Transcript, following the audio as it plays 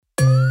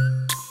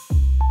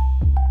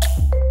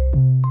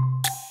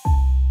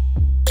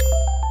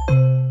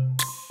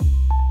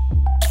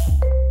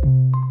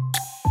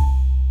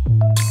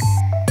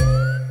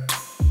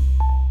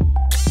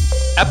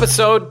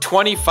Episode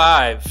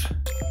 25.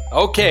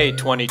 Okay,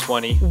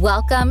 2020.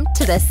 Welcome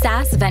to the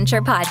SaaS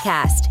Venture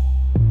Podcast.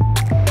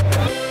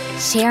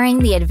 Sharing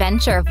the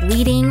adventure of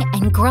leading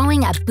and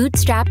growing a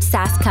bootstrapped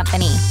SaaS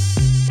company.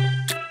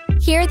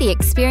 Hear the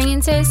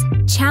experiences,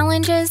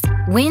 challenges,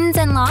 wins,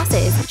 and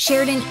losses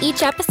shared in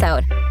each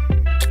episode.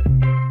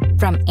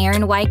 From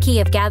Aaron Wyke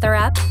of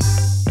GatherUp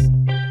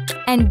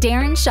and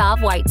Darren Shaw of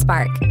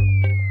Whitespark.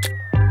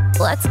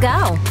 Let's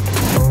go.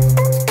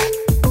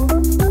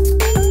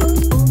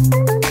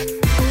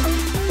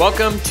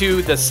 Welcome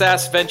to the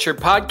SaaS Venture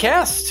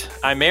Podcast.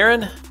 I'm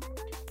Aaron.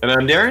 And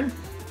I'm Darren.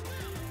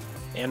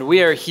 And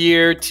we are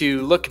here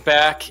to look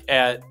back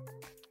at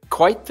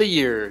quite the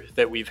year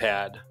that we've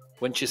had,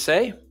 wouldn't you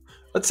say?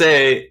 Let's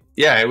say,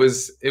 yeah, it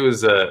was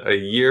a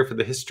year for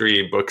the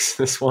history books.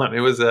 This one,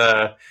 it was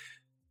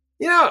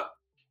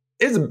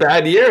it's a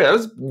bad year.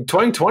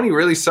 2020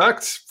 really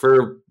sucked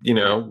for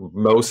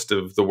most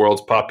of the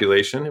world's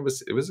population. It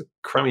was a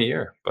crummy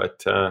year,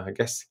 but I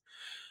guess.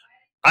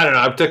 I don't know.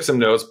 I've took some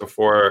notes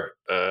before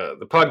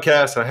the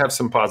podcast. I have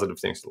some positive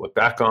things to look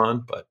back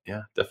on, but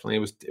yeah, definitely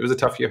it was a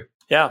tough year.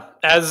 Yeah.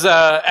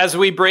 As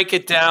we break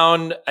it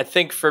down, I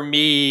think for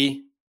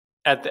me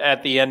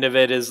at the end of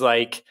it is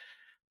like,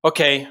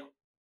 okay,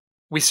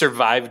 we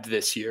survived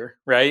this year,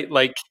 right?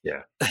 Like,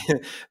 yeah,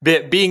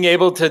 being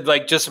able to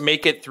like just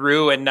make it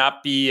through and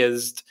not be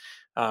as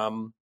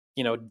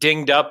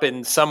dinged up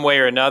in some way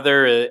or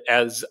another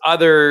as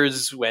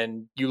others.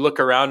 When you look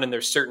around and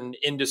there's certain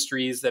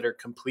industries that are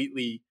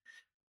completely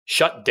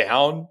shut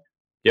down.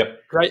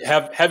 Yep. Right.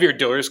 Have your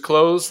doors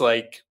closed.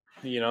 Like,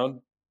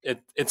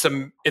 it's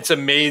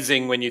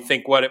amazing when you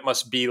think what it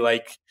must be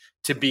like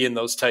to be in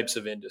those types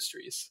of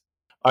industries.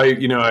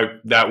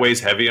 That weighs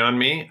heavy on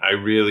me. I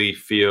really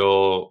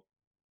feel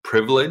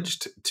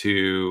privileged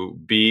to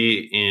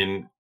be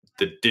in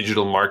the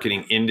digital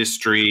marketing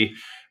industry,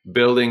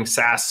 building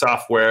SaaS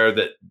software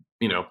that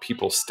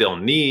people still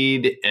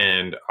need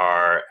and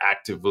are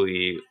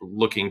actively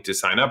looking to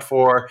sign up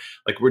for.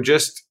 Like, we're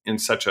just in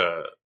such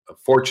a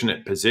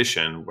fortunate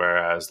position,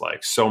 whereas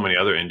like so many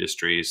other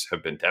industries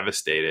have been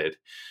devastated.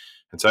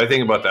 And so I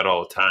think about that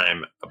all the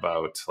time,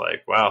 about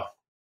like, wow,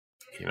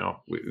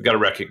 we've got to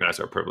recognize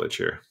our privilege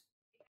here.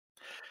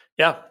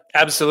 Yeah,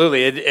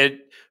 absolutely. It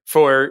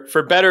for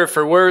better,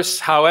 for worse,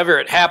 however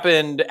it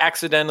happened,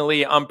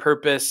 accidentally, on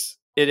purpose,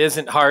 it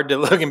isn't hard to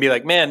look and be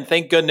like, man,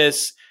 thank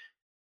goodness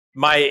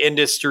my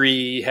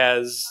industry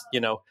has,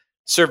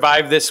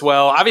 survived this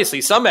well. Obviously,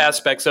 some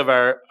aspects of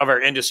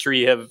our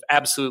industry have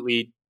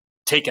absolutely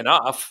taken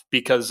off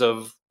because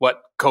of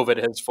what COVID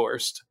has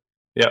forced.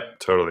 Yeah,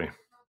 totally.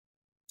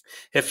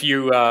 If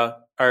you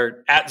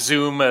are at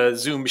Zoom, a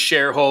Zoom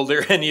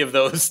shareholder, any of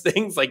those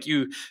things, like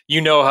you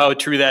know how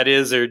true that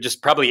is, or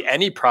just probably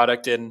any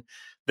product in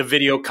the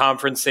video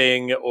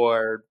conferencing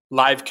or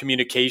live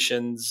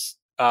communications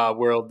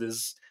world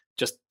is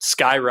just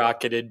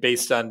skyrocketed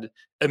based on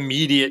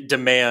immediate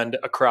demand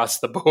across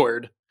the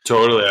board.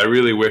 Totally. I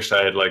really wish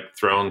I had like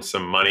thrown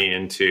some money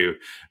into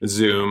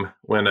Zoom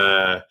when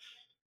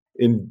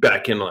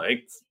back in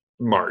like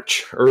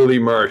early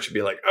March,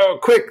 be like, oh,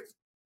 quick,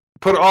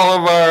 put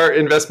all of our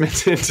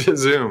investments into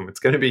Zoom. It's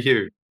going to be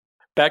huge.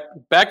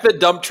 Back the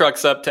dump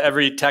trucks up to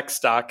every tech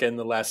stock in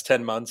the last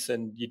 10 months,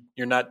 and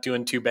you're not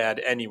doing too bad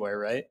anywhere,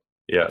 right?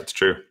 Yeah, it's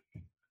true.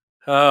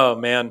 Oh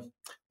man.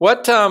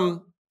 What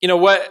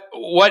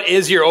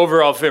is your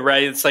overall fit,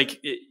 right? It's like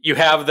you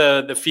have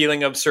the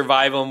feeling of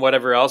survival and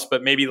whatever else,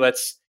 but maybe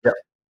let's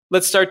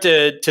start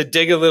to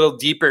dig a little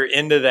deeper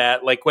into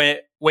that. Like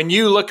when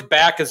you look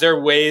back,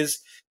 do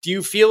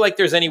you feel like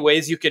there's any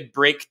ways you could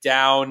break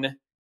down,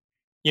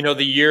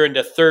 the year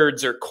into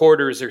thirds or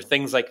quarters or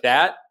things like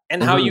that?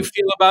 And how you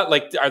feel about,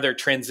 like, are there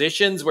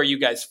transitions where you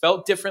guys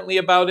felt differently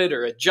about it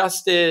or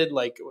adjusted?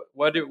 Like,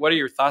 what are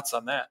your thoughts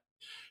on that?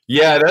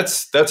 Yeah,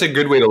 that's a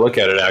good way to look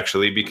at it,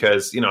 actually,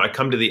 because, I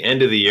come to the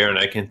end of the year and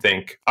I can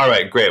think, all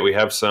right, great.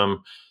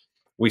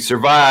 We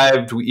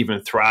survived, we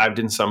even thrived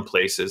in some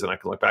places. And I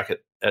can look back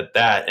at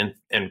that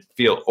and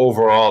feel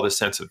overall the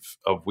sense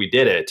of we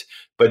did it.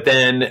 But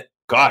then,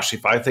 gosh,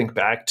 if I think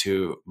back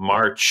to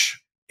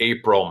March,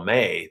 April,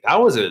 May, that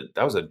was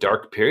a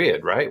dark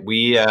period, right?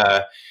 We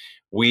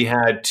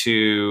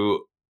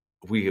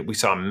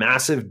saw a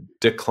massive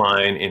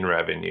decline in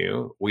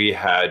revenue. We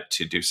had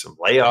to do some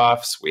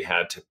layoffs. We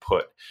had to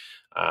put,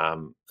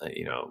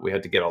 we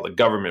had to get all the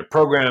government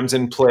programs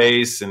in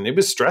place, and it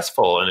was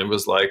stressful. And it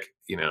was like,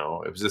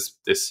 it was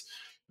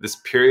this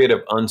period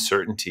of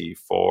uncertainty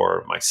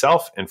for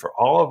myself and for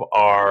all of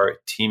our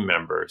team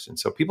members. And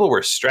so people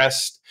were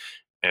stressed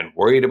and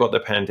worried about the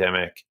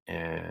pandemic.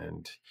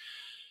 And,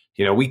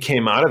 we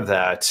came out of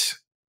that.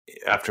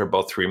 After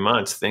about 3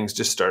 months, things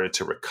just started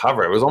to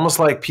recover. It was almost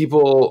like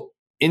people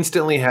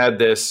instantly had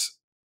this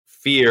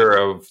fear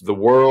of the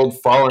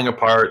world falling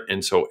apart.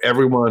 And so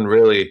everyone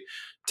really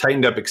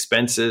tightened up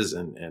expenses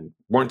and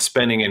weren't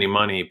spending any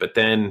money. But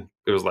then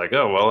it was like,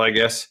 oh, well, I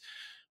guess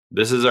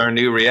this is our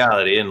new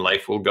reality and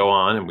life will go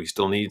on and we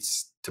still need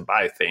to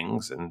buy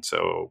things. And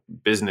so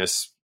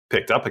business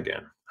picked up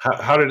again.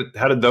 How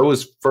did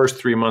those first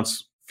 3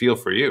 months feel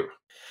for you?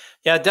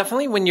 Yeah,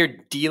 definitely when you're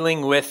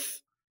dealing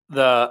with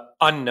the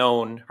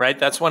unknown, right?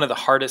 That's one of the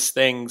hardest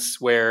things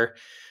where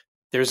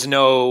there's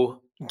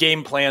no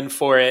game plan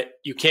for it.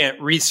 You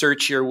can't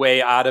research your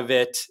way out of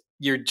it.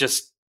 You're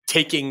just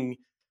taking,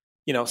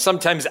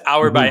 sometimes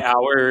hour by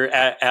hour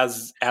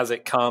as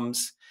it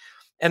comes.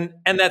 And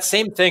that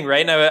same thing,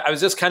 right? And I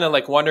was just kind of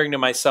like wondering to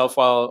myself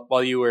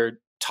while you were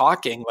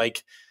talking,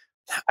 like,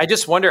 I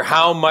just wonder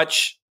how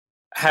much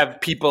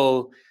have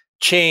people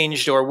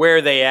changed or where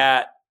are they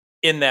at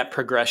in that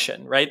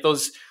progression, right?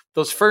 Those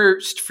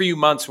first few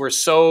months were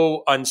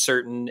so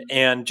uncertain.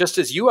 And just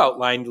as you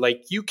outlined,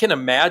 like, you can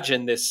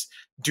imagine this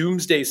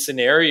doomsday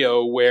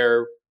scenario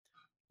where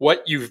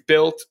what you've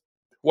built,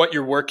 what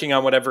you're working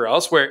on, whatever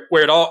else, where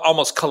it all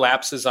almost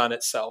collapses on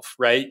itself,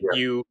 right?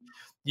 Yeah.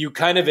 You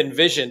kind of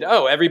envisioned,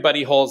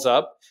 everybody holds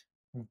up.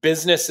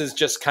 Business is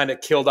just kind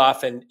of killed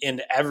off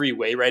in every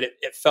way, right?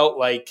 It felt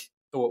like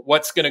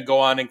what's going to go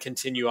on and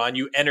continue on.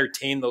 You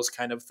entertain those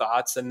kind of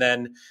thoughts. And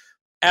then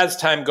as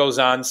time goes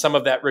on, some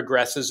of that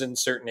regresses in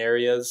certain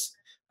areas,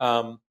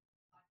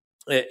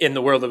 in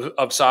the world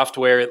of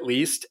software, at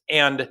least.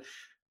 And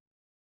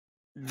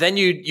then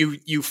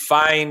you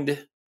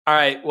find, all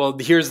right, well,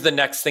 here's the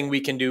next thing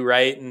we can do,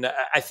 right? And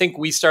I think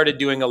we started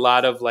doing a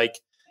lot of like,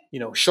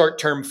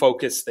 short-term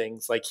focus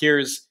things. Like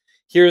here's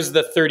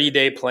the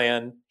 30-day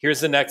plan. Here's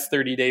the next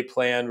 30-day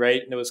plan,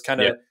 right? And it was kind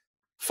of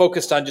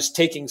focused on just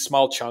taking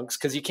small chunks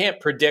because you can't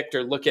predict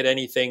or look at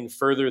anything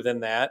further than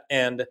that.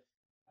 And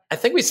I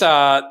think we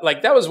saw,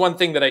 like, that was one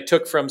thing that I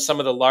took from some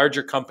of the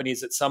larger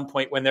companies at some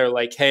point when they're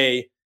like,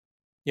 hey,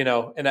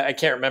 and I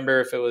can't remember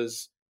if it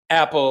was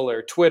Apple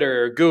or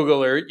Twitter or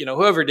Google or,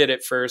 whoever did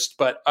it first,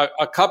 but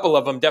a couple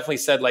of them definitely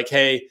said like,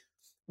 hey,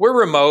 we're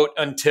remote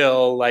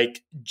until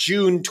like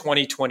June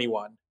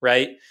 2021,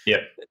 right?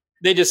 Yeah.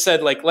 They just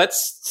said like,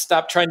 let's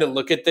stop trying to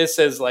look at this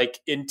as like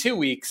in 2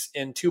 weeks,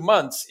 in 2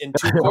 months, in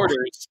 2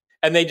 quarters.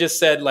 And they just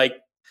said like,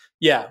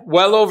 yeah,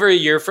 well over a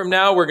year from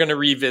now, we're going to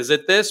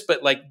revisit this.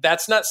 But like,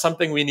 that's not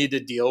something we need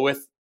to deal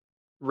with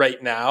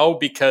right now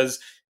because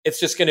it's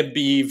just going to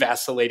be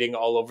vacillating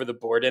all over the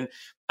board. And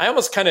I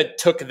almost kind of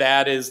took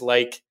that as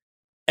like,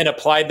 and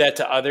applied that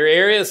to other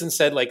areas and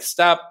said like,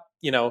 stop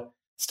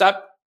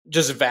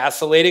just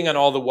vacillating on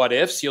all the what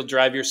ifs. You'll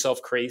drive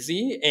yourself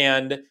crazy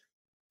and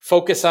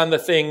focus on the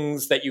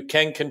things that you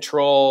can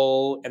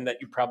control and that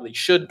you probably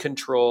should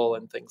control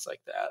and things like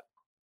that.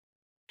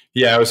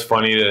 Yeah, it was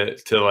funny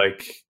to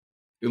like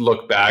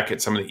look back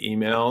at some of the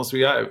emails we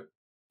got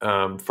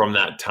from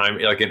that time,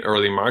 like in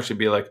early March. It'd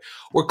be like,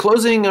 we're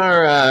closing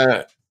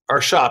our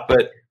shop,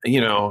 but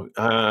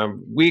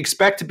we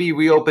expect to be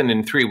reopened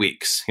in 3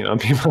 weeks.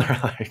 People are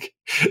like,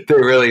 they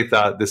really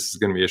thought this is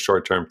going to be a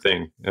short-term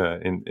thing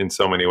in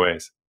so many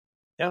ways.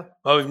 Yeah.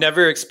 Well, we've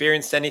never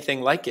experienced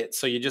anything like it.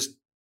 So you just,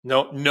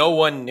 no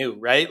one knew,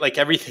 right? Like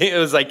everything, it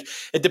was like,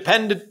 it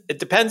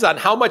depends on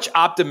how much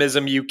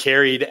optimism you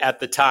carried at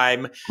the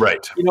time.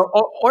 Right.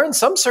 Or in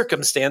some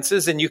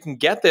circumstances, and you can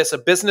get this, a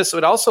business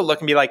would also look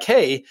and be like,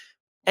 hey,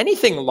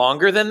 anything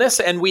longer than this,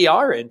 and we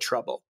are in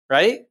trouble,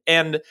 right?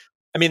 And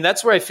I mean,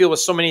 that's where I feel with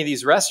so many of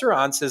these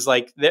restaurants is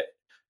like,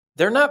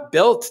 they're not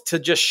built to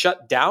just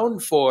shut down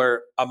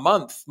for a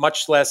month,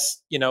 much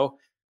less,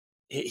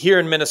 here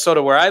in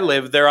Minnesota where I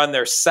live, they're on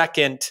their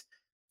second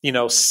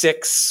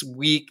 6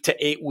 week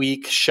to 8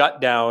 week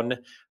shutdown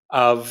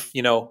of,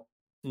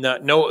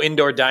 no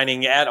indoor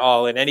dining at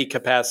all in any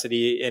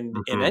capacity in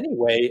any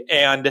way.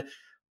 And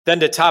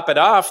then to top it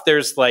off,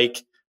 there's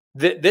like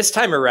this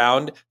time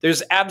around,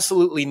 there's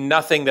absolutely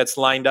nothing that's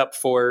lined up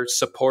for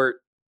support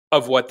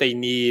of what they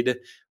need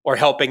or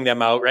helping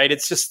them out, right?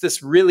 It's just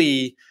this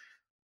really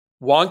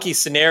wonky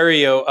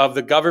scenario of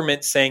the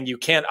government saying you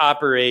can't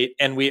operate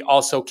and we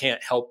also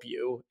can't help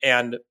you.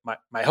 And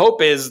my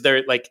hope is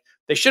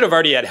they should have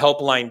already had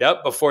help lined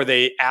up before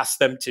they asked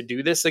them to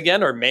do this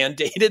again or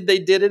mandated they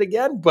did it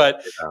again.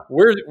 But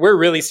we're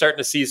really starting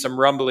to see some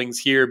rumblings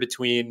here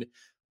between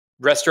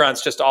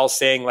restaurants just all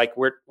saying like,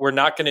 we're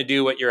not going to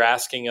do what you're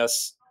asking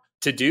us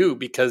to do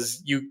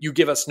because you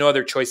give us no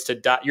other choice to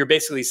die. You're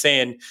basically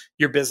saying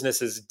your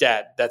business is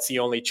dead. That's the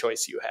only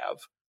choice you have.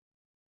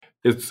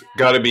 It's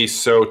got to be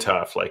so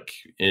tough, like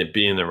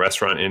being in the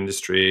restaurant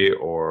industry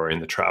or in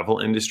the travel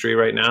industry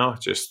right now.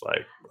 Just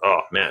like,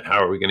 oh man,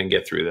 how are we going to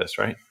get through this,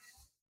 right?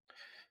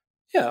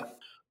 Yeah.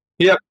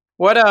 Yep.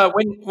 What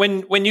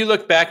when you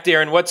look back,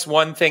 Darren, what's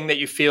one thing that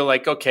you feel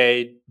like,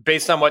 okay,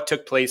 based on what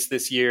took place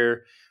this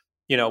year,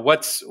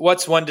 what's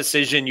one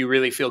decision you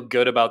really feel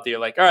good about that you're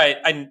like, all right,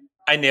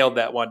 I nailed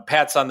that one.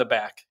 Pats on the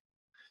back.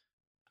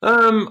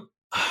 Well,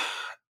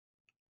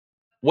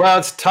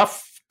 it's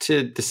tough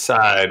to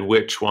decide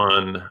which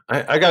one.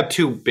 I got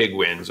 2 big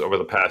wins over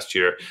the past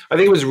year. I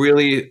think it was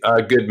really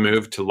a good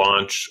move to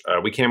launch.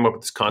 We came up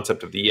with this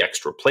concept of the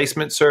Yext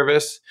replacement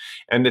service,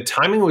 and the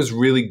timing was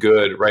really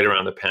good right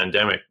around the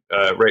pandemic,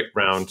 right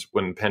around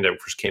when the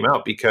pandemic first came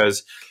out,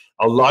 because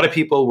a lot of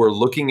people were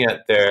looking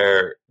at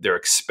their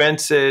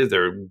expenses,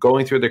 they're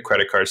going through their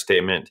credit card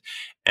statement,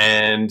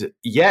 and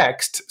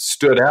Yext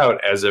stood out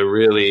as a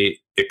really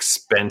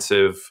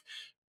expensive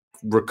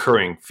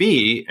recurring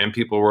fee, and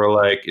people were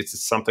like, is it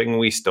something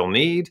we still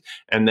need?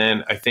 And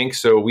then I think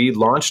so we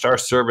launched our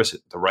service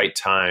at the right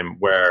time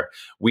where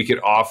we could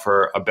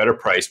offer a better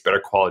price, better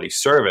quality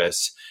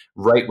service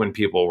right when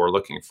people were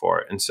looking for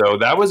it. And so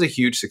that was a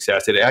huge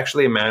success. It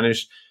actually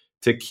managed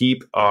to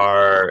keep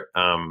our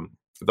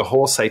the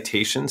whole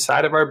citation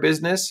side of our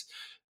business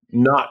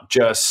not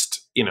just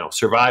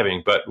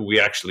surviving, but we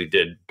actually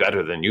did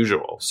better than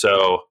usual.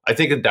 So I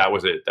think that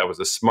was it. That was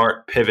a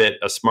smart pivot,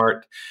 a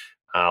smart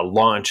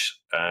launch,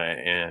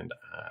 and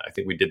I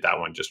think we did that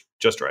one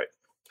just right.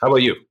 How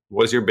about you?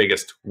 What was your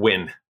biggest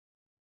win?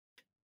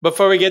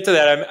 Before we get to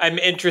that, I'm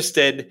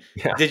interested.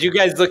 Yeah. Did you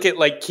guys look at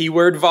like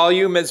keyword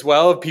volume as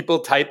well of people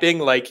typing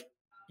like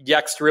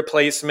Yext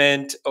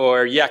replacement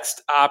or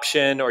Yext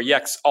option or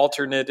Yext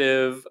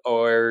alternative,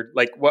 or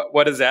like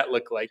what does that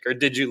look like? Or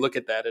did you look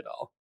at that at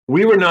all?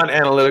 We were not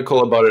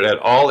analytical about it at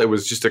all. It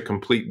was just a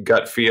complete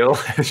gut feel,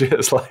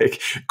 just like,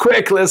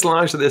 quick, let's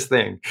launch this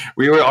thing.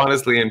 We were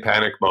honestly in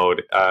panic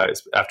mode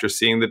after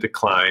seeing the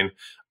decline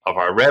of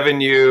our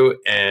revenue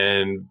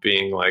and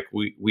being like,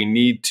 we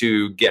need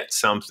to get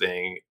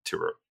something to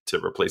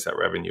replace that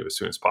revenue as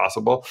soon as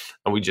possible.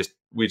 And we just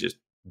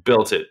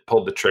built it,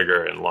 pulled the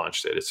trigger, and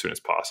launched it as soon as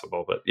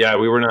possible. But yeah,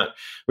 we didn't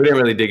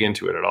really dig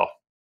into it at all.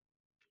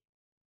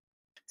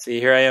 See,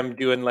 here I am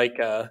doing like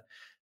a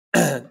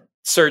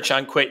search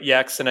on Quit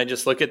Yext, and I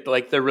just look at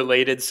like the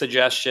related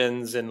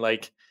suggestions and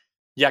like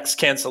Yext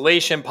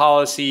cancellation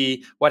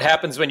policy. What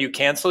happens when you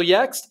cancel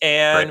Yext?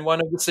 And right.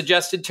 One of the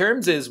suggested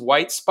terms is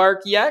White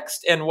Spark Yext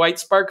and White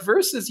Spark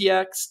versus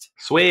Yext.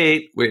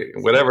 Sweet,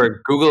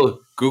 whatever.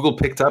 Google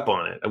picked up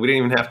on it. We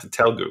didn't even have to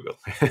tell Google.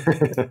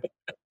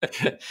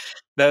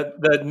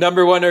 The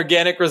number one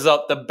organic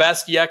result: the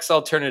best Yext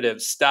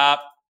alternative.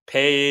 Stop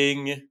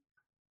paying.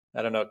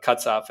 I don't know. It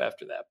cuts off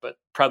after that, but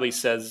probably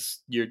says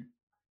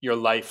your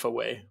life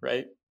away,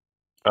 right?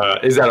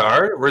 Is that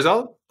our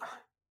result?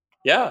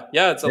 Yeah.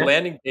 It's a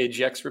landing page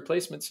Yext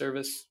replacement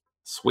service.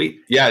 Sweet.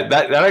 Yeah,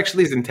 that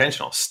actually is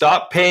intentional.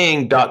 Stop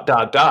paying ...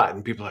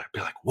 And people be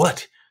like,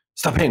 what?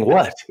 Stop paying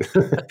what?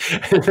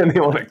 And then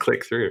they want to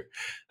click through.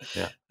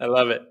 Yeah, I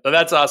love it. Well,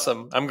 that's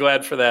awesome. I'm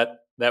glad for that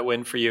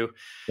win for you.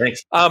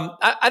 Thanks.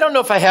 I don't know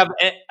if I have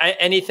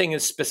anything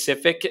as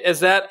specific as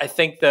that. I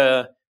think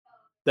the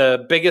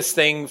biggest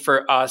thing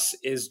for us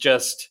is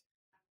just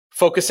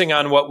focusing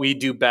on what we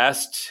do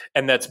best,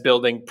 and that's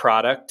building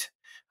product.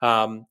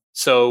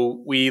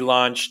 So we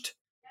launched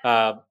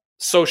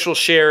social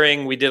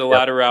sharing. We did a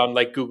lot around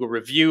like Google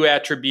review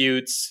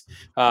attributes.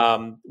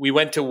 We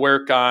went to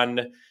work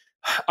on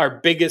our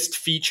biggest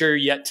feature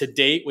yet to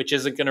date, which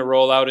isn't going to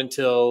roll out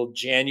until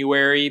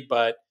January,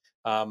 but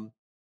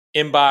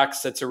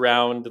Inbox, that's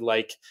around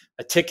like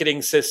a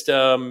ticketing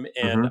system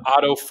and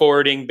auto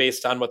forwarding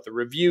based on what the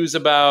review's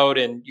about.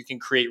 And you can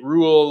create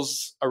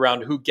rules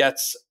around who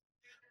gets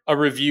a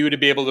review to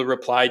be able to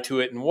reply to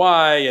it and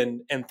why,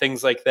 and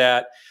things like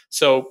that.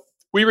 So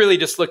we really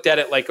just looked at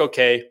it like,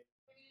 okay,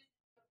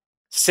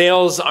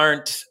 sales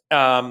aren't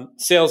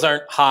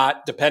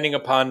hot, depending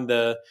upon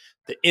the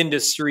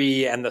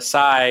industry and the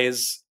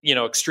size,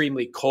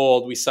 extremely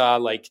cold. We saw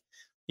like,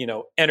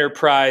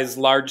 enterprise,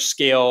 large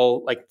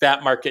scale, like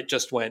that market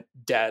just went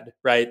dead,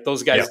 right?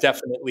 Those guys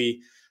definitely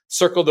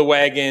circled the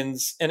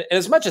wagons. And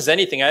as much as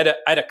anything, I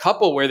had a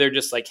couple where they're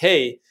just like,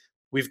 hey,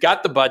 we've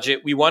got the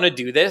budget, we want to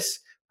do this,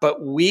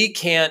 but we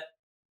can't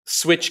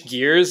switch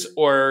gears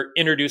or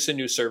introduce a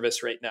new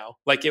service right now.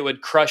 Like it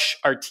would crush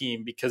our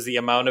team because the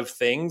amount of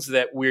things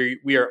that we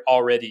are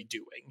already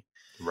doing.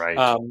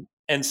 Right.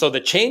 And so the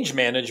change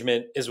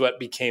management is what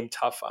became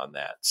tough on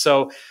that.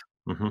 So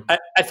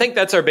I think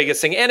that's our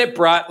biggest thing. And it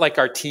brought like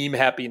our team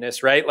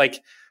happiness, right?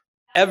 Like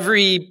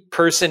every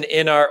person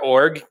in our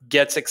org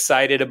gets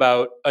excited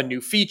about a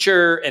new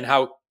feature and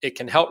how it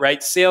can help,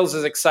 right? Sales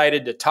is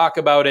excited to talk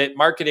about it.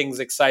 Marketing's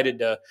excited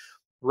to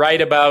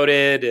write about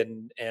it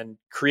and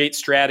create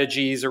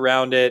strategies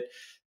around it.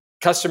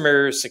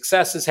 Customer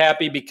success is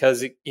happy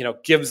because it,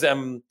 gives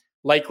them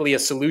likely a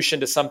solution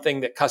to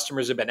something that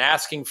customers have been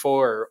asking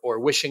for or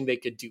wishing they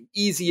could do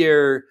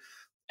easier.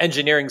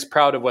 Engineering's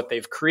proud of what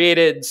they've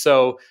created.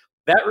 So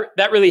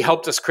that really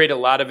helped us create a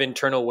lot of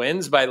internal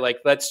wins by like,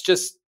 let's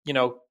just,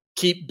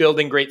 keep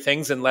building great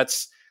things and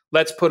let's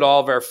put all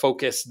of our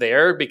focus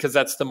there because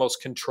that's the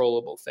most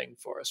controllable thing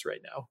for us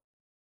right now.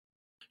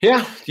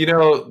 Yeah.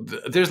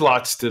 There's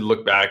lots to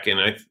look back, and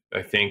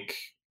I think,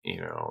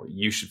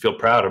 you should feel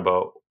proud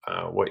about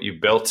what you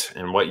built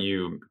and what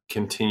you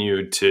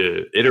continued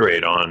to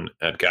iterate on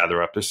at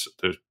GatherUp.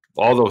 There's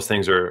all those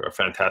things are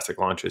fantastic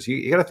launches.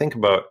 You got to think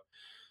about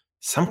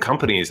some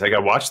companies. Like I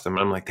watched them,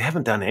 and I'm like, they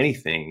haven't done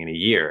anything in a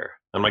year.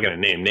 I'm not going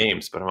to name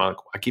names, but I'm like,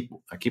 I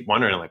keep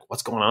wondering, like,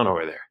 what's going on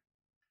over there?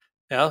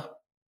 Yeah,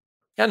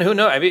 and who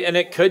knows? I mean, and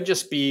it could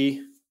just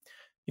be,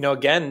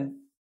 again,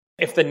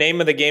 if the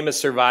name of the game is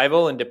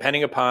survival, and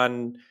depending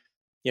upon,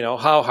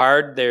 how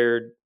hard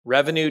their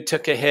revenue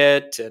took a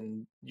hit,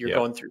 and you're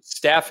going through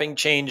staffing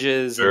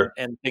changes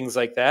and things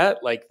like that,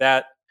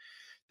 that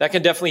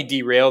can definitely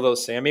derail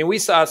those things. I mean, we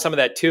saw some of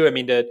that too. I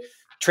mean, to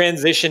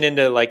transition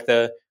into like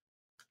the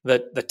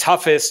the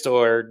toughest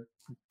or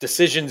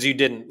decisions you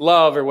didn't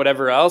love or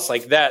whatever else,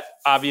 like that,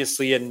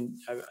 obviously. And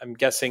I'm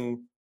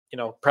guessing,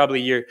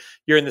 probably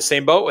you're in the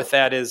same boat with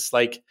that, is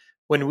like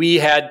when we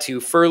had to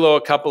furlough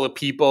a couple of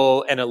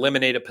people and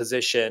eliminate a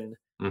position,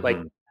 like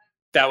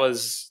that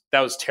was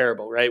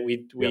terrible, right?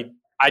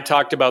 I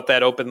talked about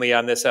that openly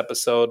on this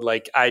episode.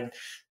 Like I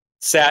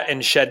sat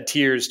and shed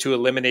tears to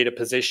eliminate a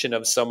position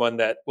of someone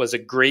that was a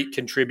great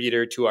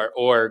contributor to our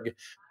org,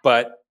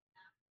 but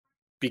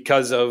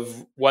because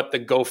of what the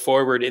go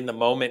forward in the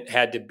moment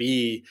had to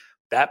be,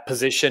 that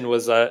position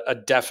was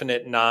a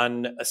definite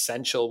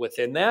non-essential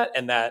within that.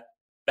 And that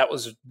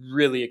was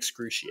really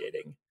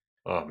excruciating.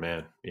 Oh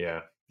man.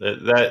 Yeah.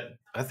 That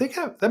I think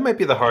that might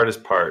be the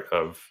hardest part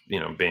of,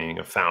 being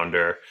a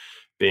founder,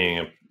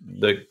 being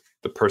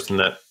the person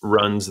that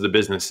runs the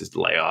business, is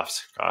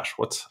layoffs. Gosh,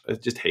 I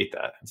just hate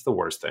that. It's the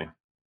worst thing.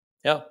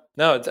 Yeah.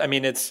 No,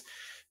 it's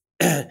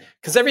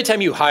because every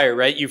time you hire,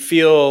 right, you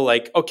feel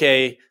like,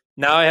 okay,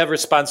 now I have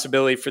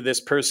responsibility for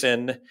this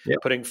person,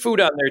 putting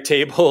food on their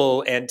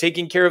table and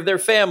taking care of their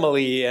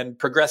family and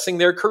progressing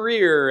their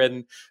career.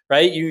 And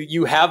right,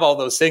 you have all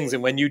those things.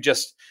 And when you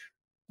just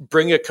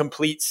bring a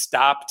complete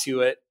stop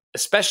to it,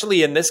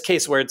 especially in this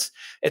case where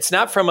it's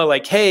not from a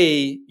like,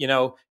 hey,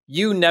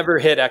 you never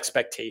hit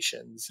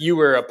expectations. You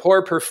were a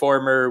poor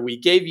performer. We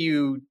gave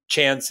you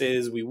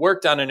chances. We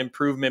worked on an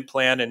improvement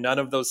plan and none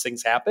of those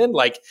things happened.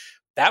 Like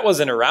that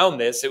wasn't around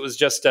this. It was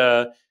just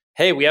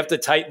hey, we have to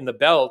tighten the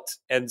belt.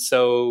 And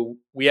so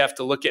we have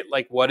to look at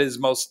like what is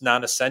most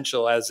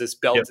non-essential as this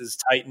belt is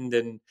tightened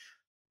and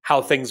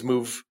how things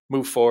move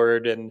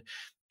forward.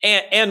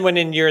 And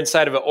when you're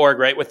inside of an org,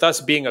 right, with us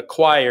being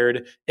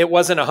acquired, it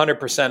wasn't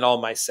 100% all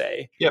my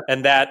say. Yep.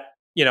 And that,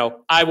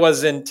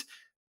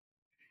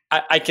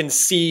 I can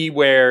see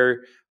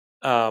where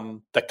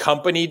the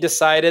company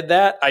decided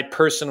that. I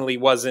personally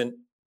wasn't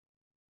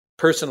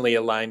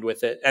aligned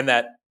with it. And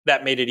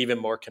that made it even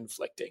more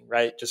conflicting,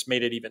 right? Just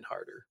made it even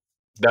harder.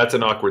 That's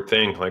an awkward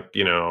thing. Like,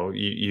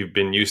 you've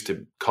been used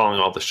to calling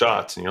all the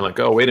shots and you're like,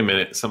 oh, wait a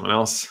minute. Someone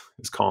else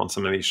is calling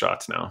some of these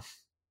shots now.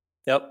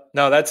 Yep.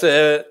 No, that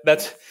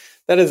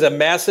is a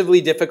massively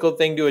difficult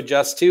thing to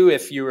adjust to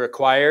if you're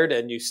acquired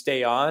and you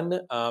stay on.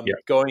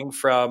 Going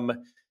from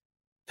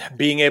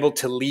being able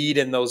to lead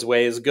in those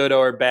ways, good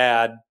or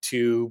bad,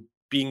 to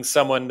being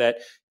someone that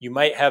you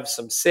might have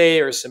some say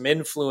or some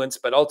influence,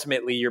 but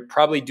ultimately you're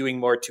probably doing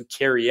more to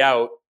carry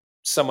out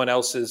someone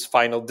else's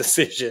final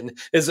decision,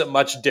 is a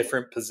much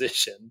different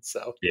position.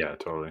 So yeah,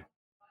 totally.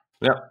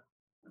 Yeah.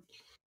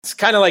 It's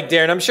kind of like,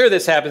 Darren, I'm sure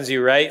this happens to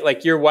you, right?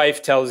 Like your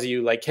wife tells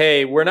you like,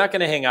 hey, we're not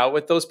going to hang out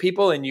with those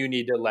people and you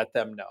need to let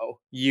them know.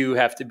 You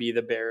have to be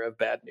the bearer of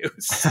bad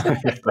news.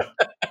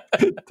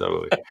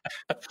 Totally.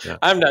 Yeah.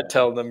 I'm not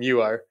telling them,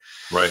 you are.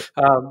 Right.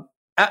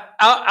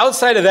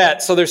 Outside of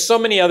that, so there's so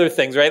many other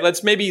things, right?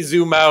 Let's maybe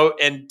zoom out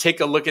and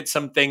take a look at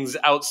some things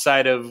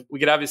outside of, we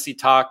could obviously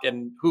talk,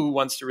 and who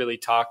wants to really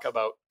talk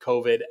about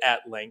COVID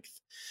at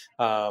length?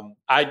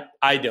 I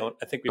don't.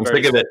 I think we've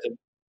already spent it.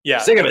 Yeah.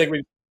 I think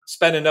we've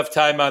spent enough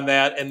time on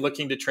that and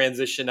looking to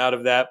transition out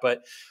of that.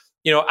 But,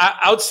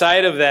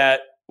 outside of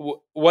that,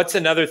 what's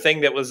another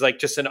thing that was like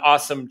just an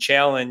awesome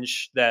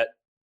challenge that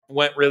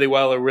went really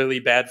well or really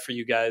bad for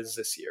you guys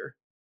this year?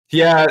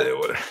 Yeah,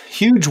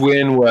 huge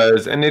win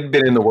was, and it'd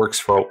been in the works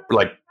for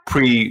like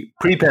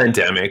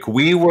pre-pandemic.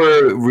 We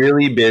were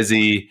really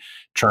busy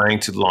trying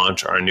to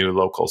launch our new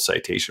local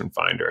citation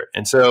finder.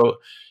 And so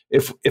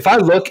if I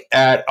look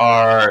at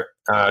our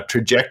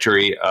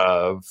trajectory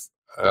of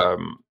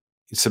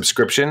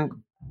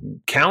subscription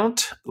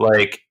count,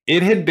 like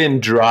it had been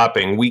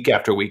dropping week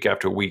after week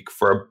after week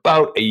for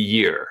about a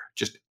year,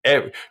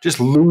 just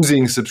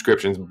losing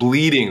subscriptions,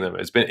 bleeding them.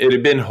 It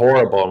had been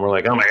horrible. And we're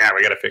like, oh my God,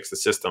 we got to fix the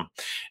system.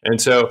 And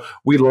so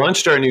we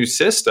launched our new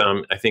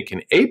system, I think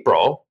in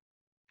April.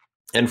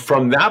 And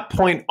from that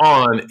point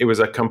on, it was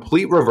a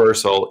complete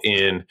reversal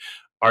in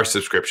our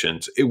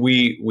subscriptions.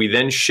 We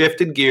then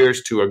shifted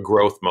gears to a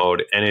growth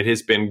mode, and it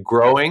has been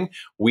growing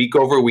week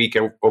over week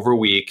over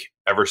week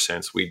ever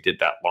since we did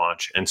that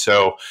launch. And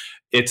so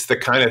it's the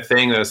kind of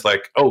thing that's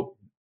like, oh,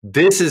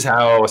 this is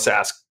how a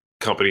SaaS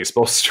company is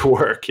supposed to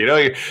work.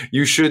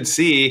 You should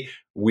see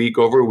week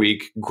over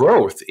week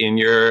growth in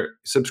your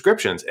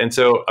subscriptions. And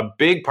so a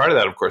big part of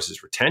that, of course,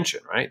 is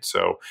retention, right?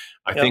 So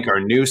I think our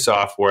new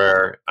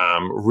software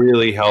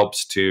really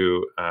helps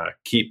to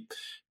keep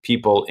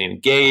people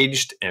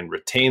engaged and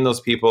retain those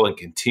people and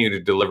continue to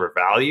deliver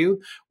value,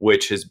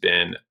 which has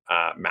been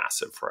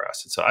massive for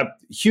us. And so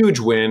huge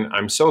win.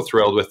 I'm so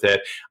thrilled with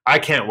it. I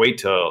can't wait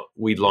till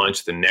we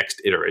launch the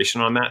next iteration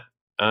on that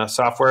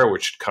software,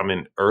 which should come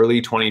in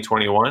early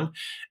 2021.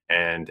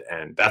 And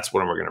that's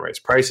when we're going to raise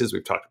prices.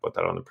 We've talked about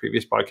that on the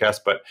previous podcast.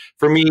 But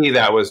for me,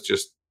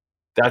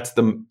 that's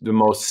the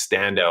most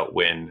standout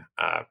win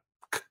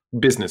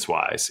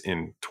business-wise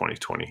in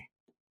 2020.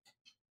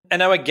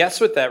 And I would guess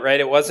with that, right,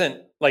 it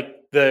wasn't like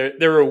there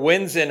were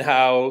wins in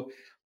how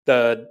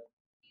the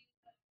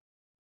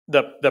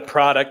the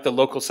product, the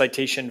local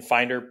citation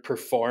finder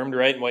performed,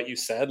 right? And what you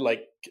said,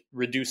 like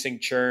reducing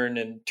churn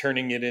and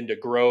turning it into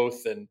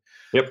growth and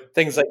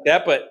things like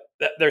that. But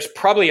there's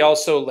probably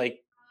also like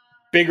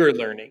bigger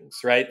learnings,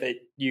 right? That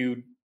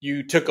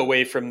you took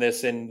away from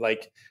this, and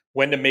like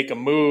when to make a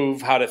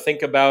move, how to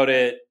think about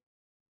it,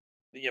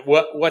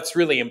 what's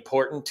really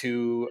important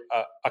to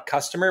a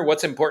customer,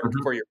 what's important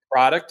for your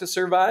product to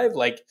survive.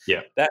 Like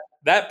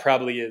that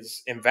probably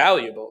is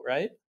invaluable,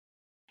 right?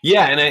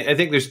 Yeah, and I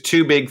think there's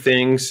two big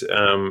things.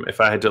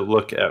 If I had to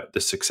look at the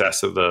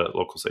success of the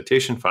local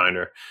citation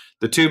finder,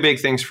 the two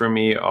big things for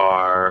me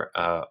are,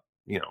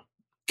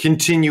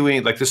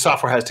 continuing, like the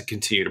software has to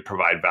continue to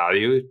provide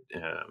value,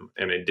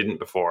 and it didn't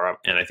before.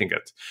 And I think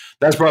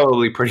that's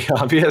probably pretty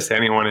obvious to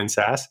anyone in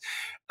SaaS.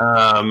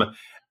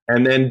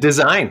 And then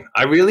design.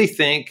 I really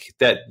think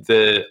that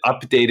the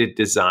updated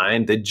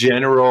design, the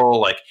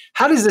general, like,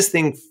 how does this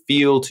thing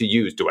feel to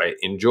use? Do I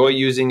enjoy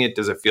using it?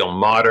 Does it feel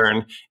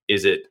modern?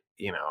 Is it,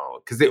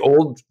 because the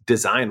old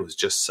design was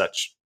just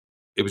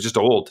it was just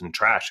old and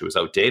trash. It was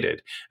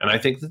outdated. And I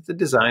think that the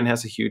design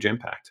has a huge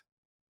impact.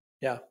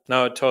 Yeah,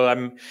 no,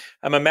 totally.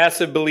 I'm a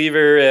massive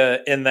believer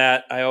in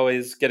that. I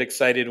always get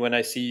excited when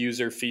I see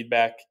user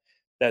feedback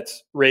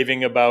that's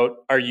raving about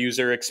our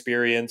user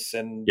experience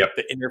and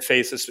the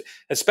interfaces,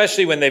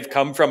 especially when they've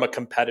come from a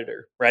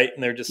competitor, right?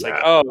 And they're just like,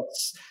 oh,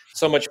 it's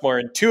so much more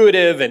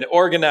intuitive and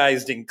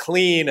organized and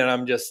clean. And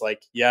I'm just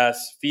like,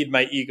 yes, feed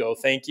my ego.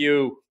 Thank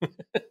you.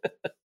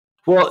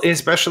 Well,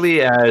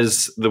 especially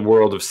as the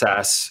world of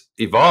SaaS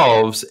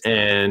evolves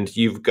and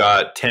you've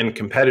got 10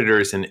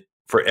 competitors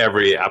for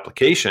every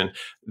application,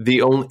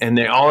 and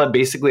they all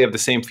basically have the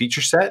same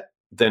feature set,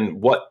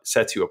 then what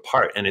sets you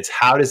apart? And it's,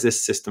 how does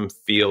this system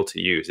feel to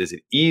use? Is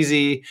it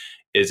easy?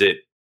 Is it,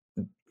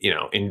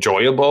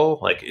 enjoyable?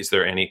 Like, is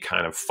there any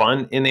kind of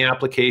fun in the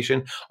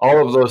application?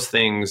 All of those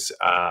things,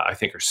 I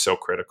think, are so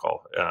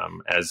critical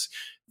as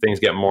things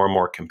get more and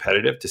more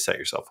competitive to set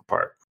yourself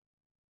apart.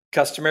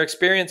 Customer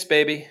experience,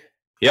 baby.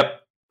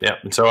 Yep.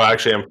 And so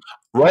actually, I'm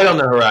right on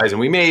the horizon.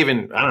 We may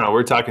even, I don't know,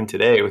 we're talking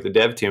today with the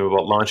dev team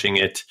about launching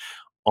it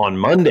on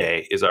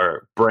Monday, is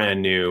our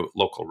brand new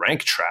local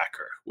rank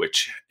tracker,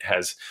 which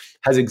has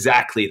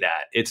exactly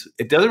that.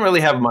 It doesn't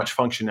really have much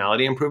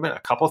functionality improvement,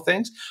 a couple of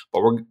things,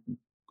 but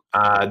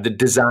the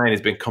design has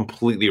been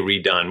completely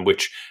redone,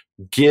 which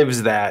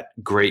gives that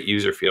great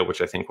user feel, which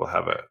I think will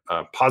have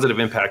a positive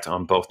impact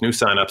on both new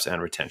signups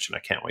and retention. I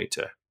can't wait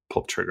to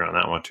pull the trigger on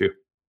that one too.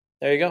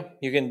 There you go.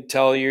 You can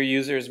tell your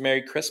users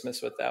Merry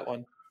Christmas with that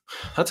one.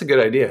 That's a good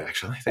idea,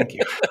 actually. Thank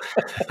you.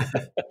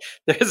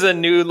 There's a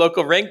new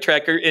local rank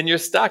tracker in your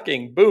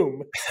stocking.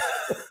 Boom.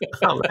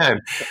 Oh,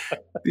 man.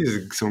 These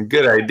are some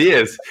good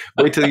ideas.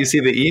 Wait till you see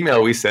the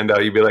email we send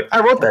out. You'll be like,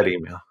 I wrote that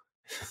email.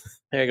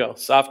 There you go.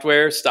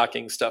 Software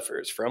stocking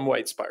stuffers from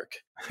Whitespark.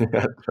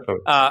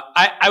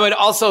 I would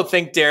also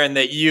think, Darren,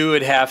 that you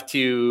would have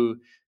to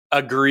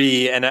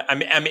agree, and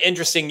I'm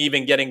interested in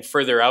even getting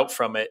further out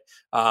from it.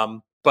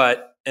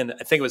 And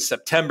I think it was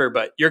September,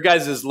 but your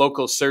guys'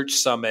 local search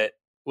summit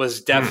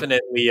was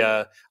definitely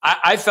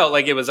I felt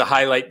like it was a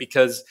highlight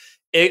because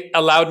it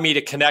allowed me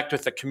to connect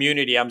with the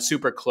community I'm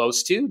super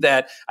close to,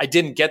 that I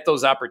didn't get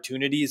those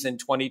opportunities in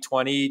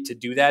 2020 to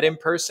do that in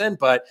person.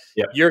 But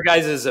your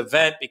guys'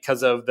 event,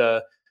 because of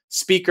the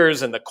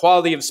speakers and the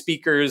quality of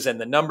speakers and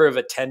the number of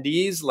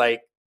attendees,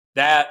 like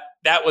that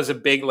was a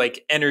big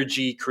like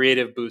energy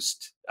creative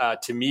boost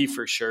to me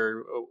for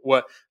sure.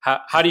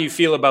 How do you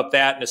feel about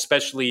that? And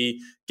especially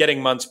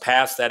getting months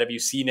past that, have you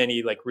seen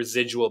any like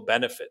residual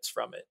benefits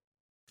from it?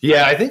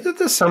 Yeah, I think that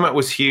the summit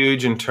was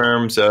huge in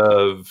terms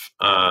of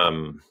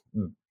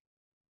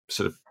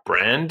sort of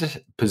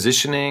brand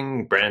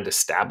positioning, brand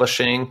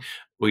establishing.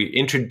 We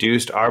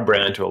introduced our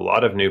brand to a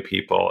lot of new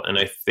people. And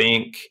I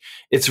think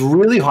it's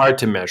really hard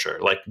to measure.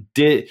 Like,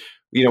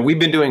 we've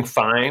been doing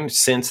fine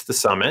since the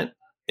summit.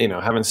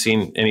 Haven't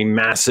seen any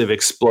massive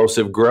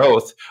explosive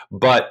growth,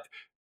 but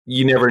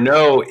you never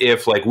know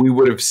if like we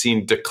would have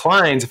seen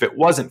declines if it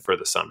wasn't for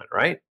the summit,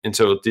 right? And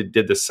so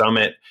did the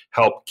summit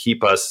help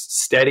keep us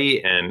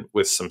steady and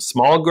with some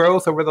small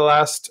growth over the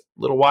last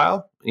little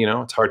while?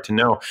 It's hard to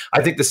know.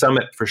 I think the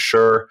summit for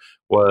sure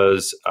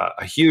was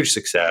a huge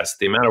success.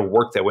 The amount of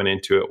work that went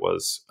into it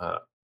was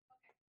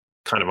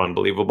kind of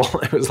unbelievable.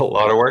 It was a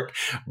lot of work,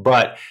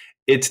 but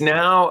it's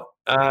now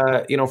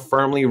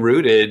firmly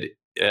rooted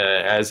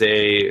as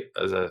a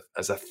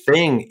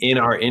thing in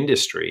our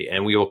industry,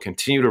 and we will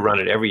continue to run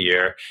it every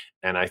year.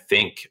 And I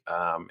think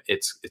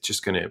it's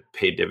just going to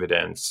pay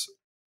dividends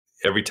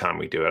every time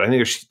we do it. I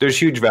think there's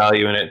huge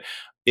value in it.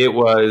 It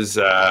was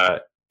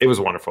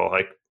wonderful.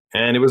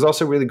 And it was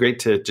also really great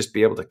to just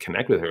be able to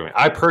connect with everyone.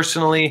 I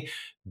personally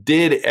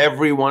did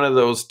every one of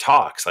those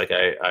talks. Like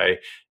I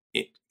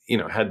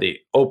had the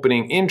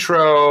opening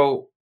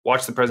intro,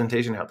 watch the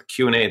presentation, have the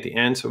Q&A at the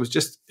end. So it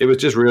was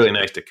just really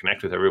nice to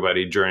connect with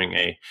everybody during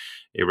a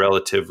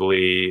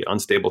relatively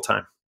unstable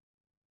time.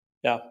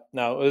 Yeah,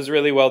 no, it was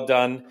really well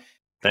done.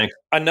 Thanks.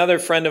 Another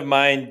friend of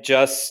mine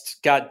just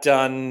got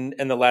done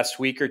in the last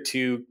week or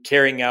two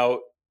carrying out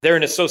they're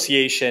an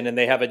association and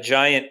they have a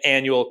giant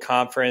annual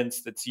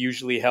conference that's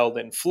usually held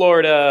in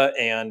Florida,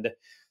 and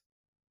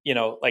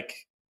like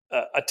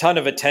a ton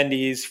of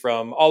attendees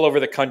from all over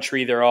the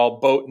country. They're all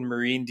boat and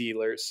marine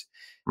dealers.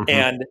 Mm-hmm.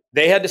 And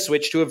they had to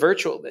switch to a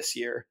virtual this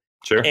year.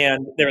 Sure.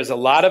 And there was a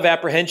lot of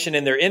apprehension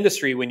in their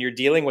industry when you're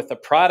dealing with a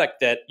product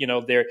that,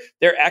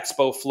 their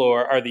expo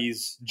floor are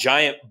these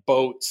giant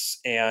boats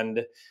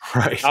and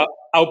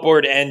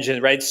outboard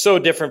engine, right? So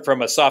different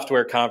from a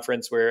software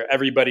conference where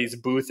everybody's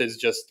booth is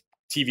just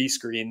TV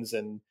screens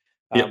and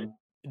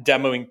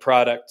demoing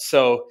products.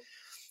 So,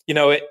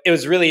 it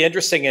was really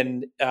interesting.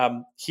 And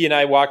he and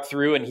I walked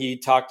through and he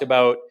talked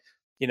about,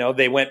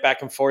 they went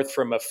back and forth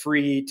from a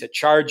free to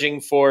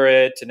charging for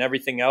it and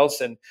everything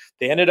else. And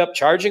they ended up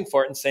charging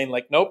for it and saying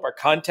like, nope, our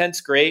content's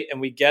great. And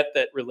we get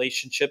that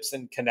relationships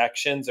and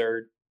connections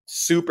are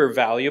super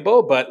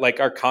valuable, but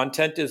like our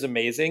content is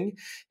amazing.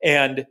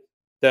 And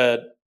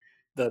the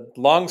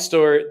long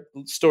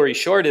story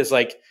short is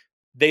like,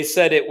 they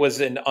said it was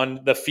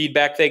the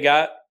feedback they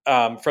got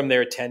from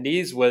their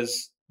attendees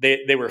was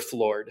they were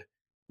floored.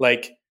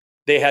 Like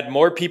they had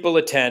more people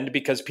attend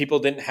because people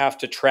didn't have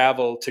to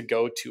travel to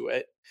go to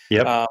it.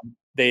 Yep.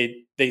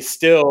 They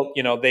still,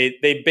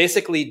 they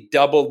basically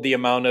doubled the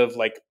amount of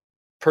like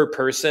per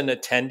person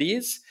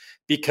attendees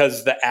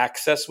because the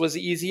access was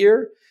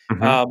easier.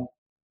 Mm-hmm.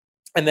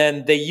 And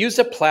then they use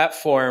a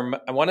platform,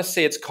 I want to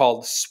say it's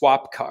called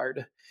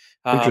Swapcard.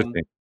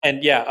 Interesting.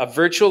 And a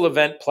virtual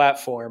event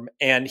platform.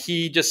 And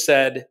he just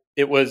said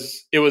it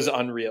was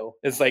unreal.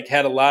 It's like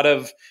had a lot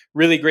of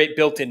really great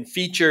built-in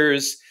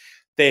features.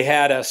 They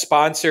had a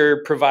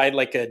sponsor provide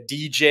like a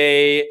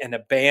DJ and a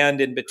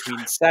band in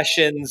between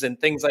sessions and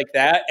things like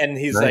that. And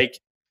he's like,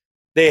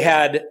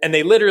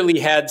 they literally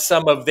had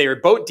some of their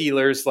boat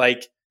dealers,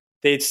 like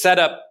they'd set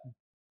up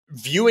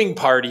viewing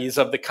parties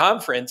of the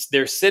conference.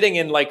 They're sitting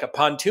in like a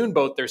pontoon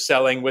boat they're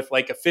selling with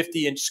like a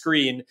 50-inch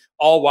screen,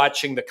 all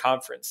watching the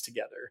conference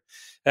together.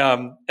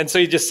 And so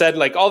he just said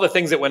like all the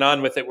things that went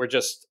on with it were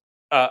just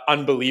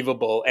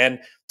unbelievable. And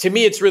to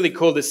me, it's really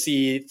cool to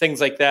see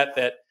things like that,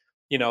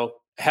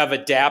 have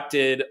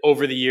adapted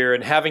over the year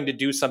and having to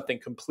do something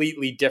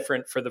completely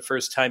different for the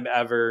first time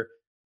ever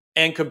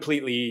and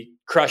completely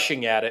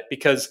crushing at it.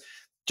 Because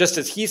just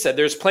as he said,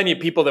 there's plenty of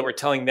people that were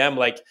telling them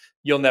like,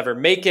 you'll never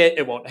make it.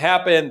 It won't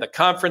happen. The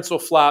conference will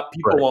flop.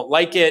 People won't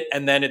like it.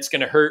 And then it's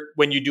going to hurt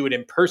when you do it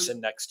in person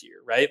next year.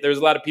 Right. There's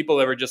a lot of people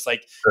that were just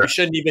like, you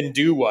shouldn't even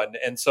do one.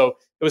 And so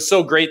it was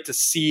so great to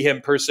see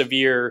him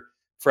persevere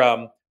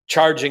from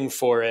charging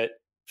for it,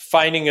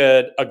 finding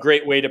a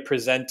great way to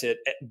present it,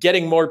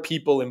 getting more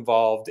people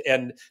involved.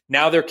 And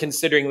now they're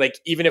considering like,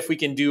 even if we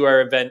can do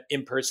our event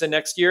in person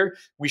next year,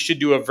 we should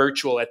do a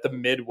virtual at the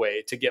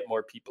midway to get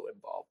more people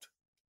involved.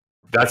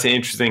 That's an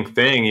interesting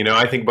thing.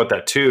 I think about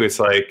that too. It's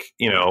like,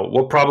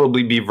 we'll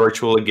probably be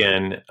virtual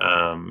again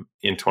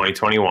in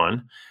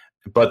 2021,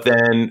 but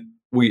then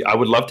I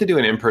would love to do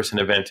an in-person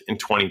event in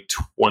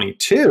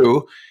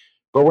 2022.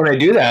 But when I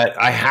do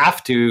that, I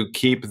have to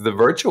keep the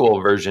virtual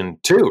version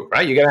too,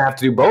 right? You have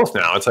to do both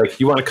now. It's like,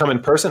 you want to come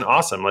in person?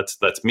 Awesome. Let's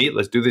meet.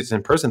 Let's do this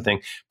in person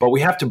thing. But we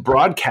have to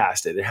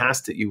broadcast it.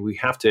 We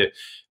have to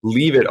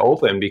leave it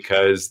open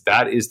because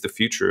that is the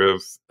future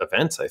of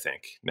events, I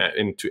think.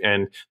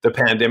 And the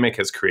pandemic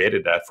has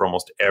created that for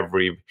almost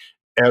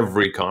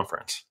every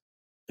conference.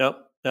 Yep.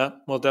 Yeah.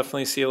 We'll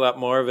definitely see a lot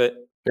more of it.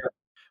 Yeah.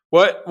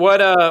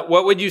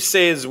 What would you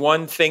say is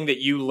one thing that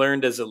you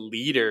learned as a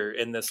leader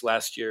in this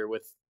last year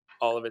with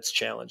all of its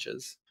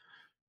challenges?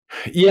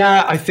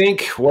 Yeah, I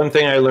think one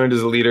thing I learned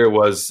as a leader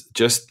was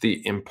just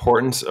the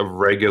importance of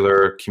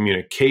regular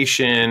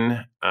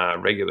communication,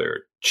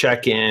 regular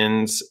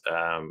check-ins,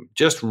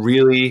 just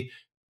really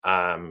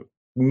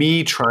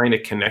me trying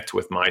to connect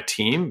with my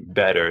team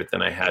better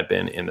than I had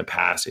been in the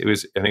past. It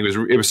was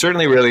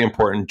certainly really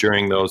important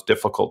during those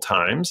difficult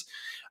times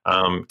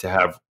to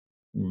have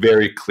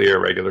very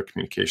clear, regular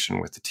communication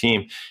with the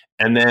team.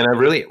 And then I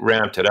really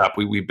ramped it up.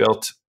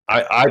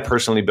 I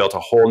personally built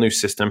a whole new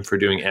system for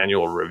doing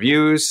annual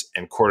reviews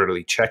and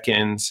quarterly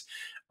check-ins.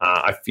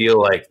 I feel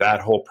like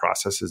that whole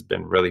process has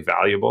been really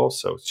valuable.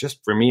 So it's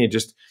just for me,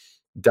 just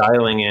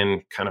dialing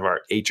in kind of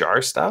our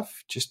HR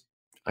stuff.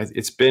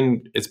 It's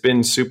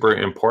been super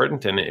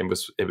important, and it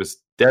was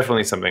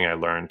definitely something I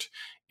learned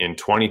in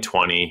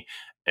 2020,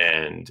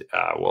 and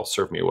will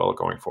serve me well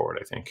going forward,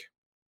 I think.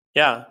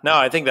 Yeah, no,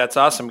 I think that's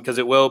awesome because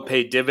it will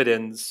pay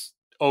dividends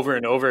over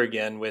and over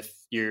again with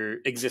your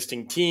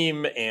existing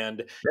team.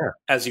 And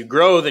as you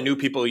grow, the new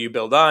people you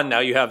build on, now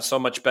you have so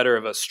much better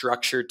of a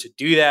structure to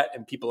do that.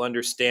 And people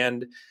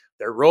understand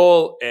their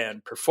role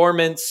and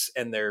performance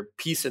and their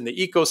piece in the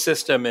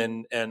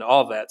ecosystem and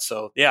all of that.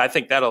 So I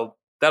think that'll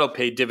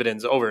pay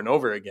dividends over and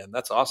over again.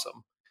 That's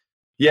awesome.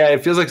 Yeah.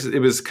 It feels like it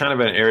was kind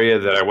of an area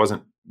that I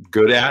wasn't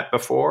good at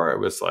before. It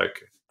was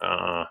like,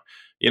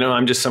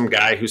 I'm just some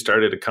guy who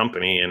started a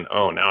company and,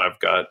 now I've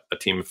got a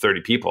team of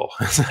 30 people.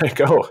 It's like,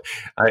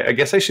 I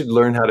guess I should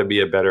learn how to be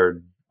a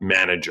better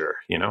manager,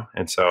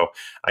 And so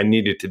I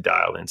needed to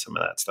dial in some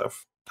of that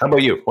stuff. How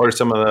about you? What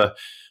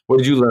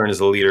did you learn as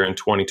a leader in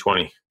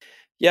 2020?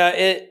 Yeah,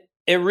 it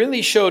it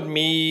really showed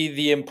me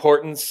the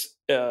importance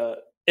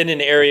in an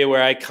area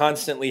where I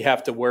constantly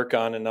have to work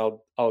on, and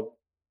I'll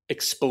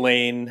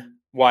explain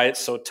why it's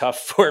so tough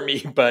for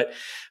me. But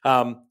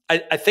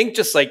I think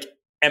just like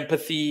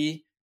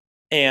empathy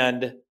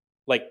and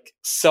like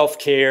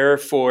self-care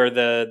for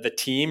the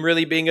team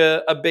really being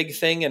a big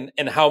thing,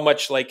 and how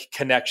much like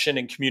connection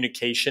and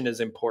communication is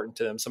important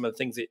to them. Some of the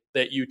things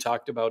that you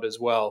talked about as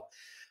well.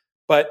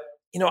 But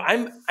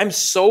I'm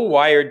so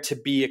wired to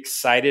be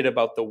excited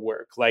about the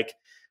work. Like,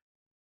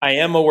 I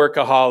am a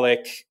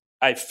workaholic.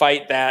 I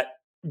fight that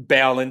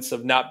balance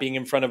of not being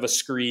in front of a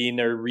screen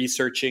or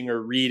researching or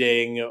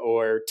reading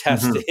or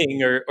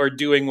testing or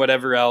doing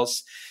whatever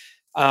else.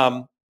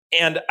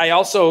 And I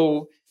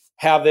also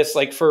have this,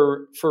 like,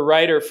 for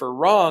right or for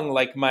wrong,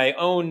 like my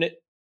own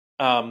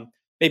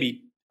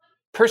maybe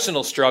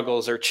personal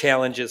struggles or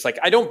challenges. Like,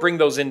 I don't bring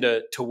those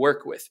into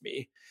work with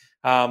me.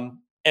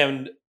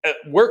 And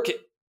work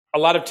a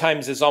lot of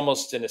times is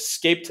almost an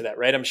escape to that,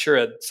 right? I'm sure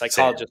a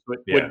psychologist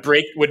would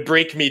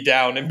break me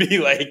down and be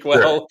like,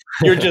 well,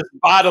 you're just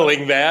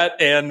bottling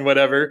that and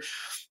whatever.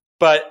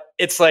 But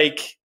it's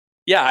like,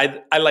 yeah,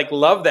 I like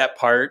love that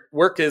part.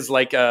 Work is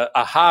like a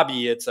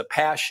hobby. It's a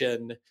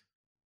passion,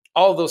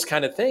 all those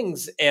kind of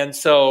things. And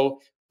so,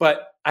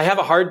 but I have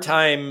a hard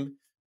time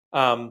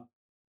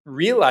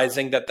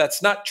realizing that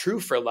that's not true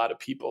for a lot of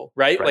people,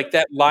 right? Like,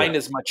 that line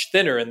is much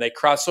thinner and they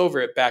cross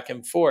over it back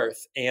and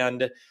forth.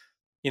 And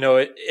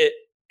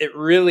it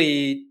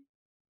really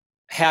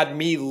had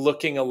me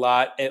looking a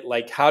lot at,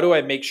 like, how do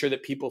I make sure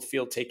that people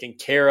feel taken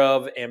care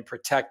of and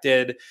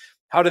protected?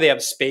 How do they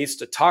have space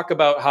to talk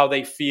about how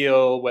they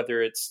feel,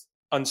 whether it's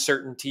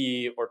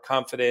uncertainty or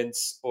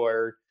confidence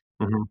or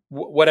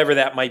whatever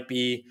that might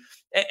be.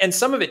 And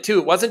some of it too,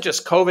 it wasn't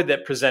just COVID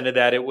that presented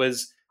that. It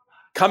was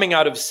coming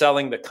out of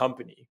selling the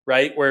company,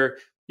 right? Where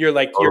you're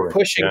like, you're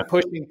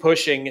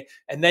pushing,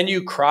 and then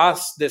you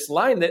cross this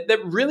line that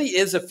really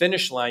is a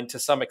finish line to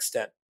some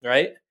extent,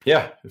 right?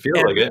 Yeah, it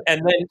feels like it.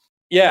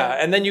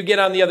 And then you get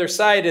on the other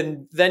side,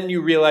 and then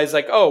you realize,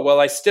 like, oh, well,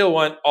 I still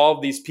want all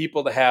of these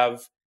people to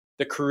have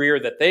the career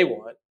that they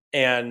want.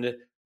 And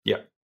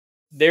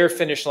their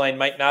finish line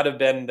might not have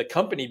been the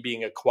company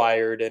being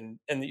acquired. And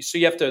so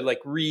you have to,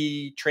 like,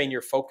 retrain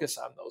your focus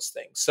on those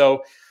things.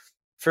 So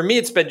for me,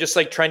 it's been just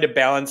like trying to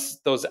balance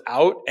those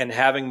out and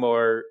having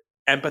more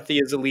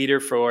empathy as a leader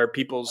for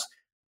people's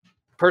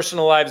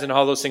personal lives and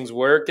how those things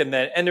work. And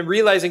then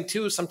realizing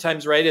too,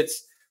 sometimes, right,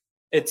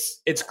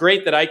 it's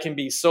great that I can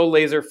be so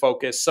laser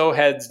focused, so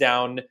heads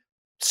down,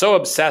 so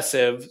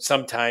obsessive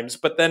sometimes,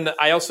 but then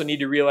I also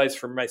need to realize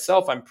for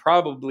myself, I'm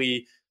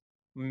probably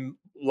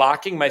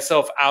locking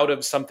myself out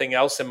of something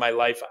else in my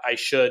life I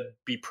should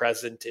be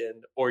present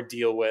in or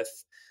deal with,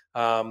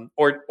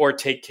 or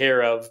take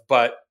care of.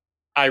 But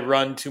I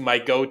run to my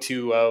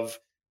go-to of,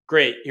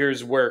 great,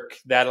 here's work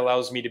that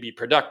allows me to be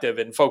productive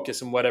and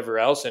focus and whatever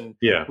else, and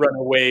run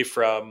away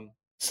from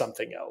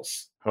something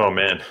else. Oh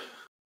man.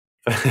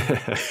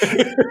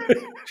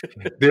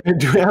 Do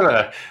we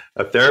have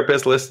a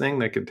therapist listening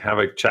that could have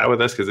a chat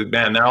with us? Because,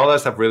 man, all that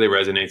stuff really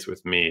resonates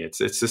with me. It's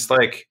just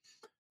like,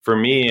 for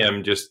me,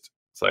 it's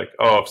like,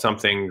 oh, if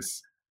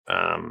something's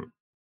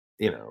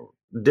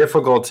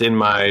difficult in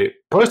my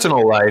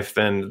personal life,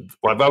 then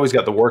I've always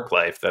got the work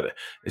life that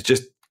is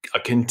just a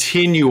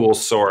continual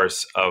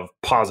source of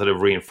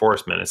positive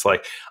reinforcement. It's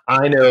like,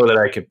 I know that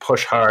I can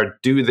push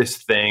hard, do this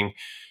thing,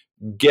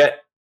 get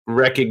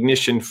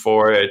recognition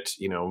for it,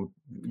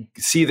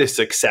 see the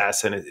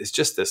success. And it's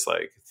just this,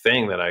 like,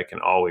 thing that I can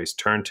always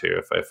turn to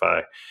if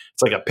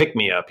it's like a pick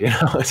me up,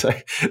 it's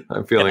like,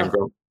 I'm feeling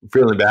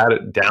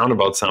down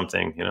about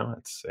something,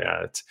 it's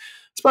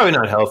probably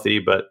not healthy,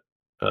 but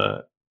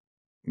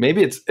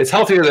maybe it's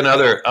healthier than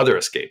other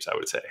escapes, I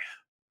would say. At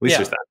least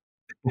there's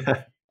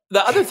that.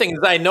 The other thing is,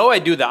 I know I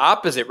do the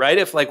opposite, right?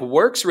 If, like,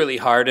 work's really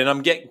hard and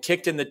I'm getting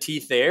kicked in the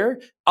teeth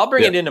there, I'll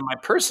bring it into my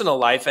personal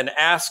life and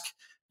ask,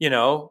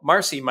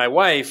 Marcy, my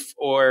wife,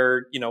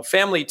 or,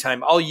 family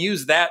time. I'll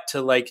use that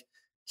to, like,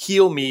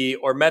 heal me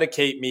or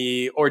medicate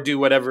me or do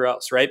whatever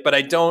else, right? But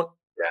I don't,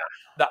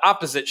 the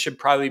opposite should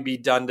probably be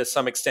done to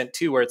some extent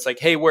too, where it's like,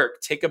 hey,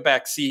 work, take a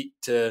back seat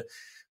to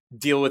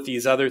deal with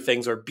these other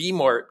things, or be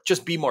more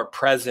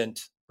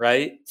present,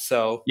 right?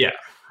 So I'm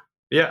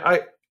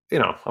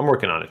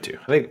working on it too.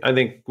 I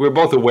think we're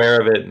both aware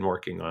of it and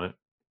working on it.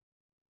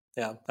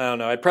 Yeah, I don't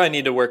know. I probably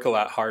need to work a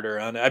lot harder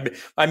on it.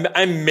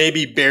 I'm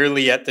maybe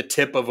barely at the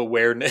tip of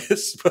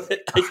awareness, but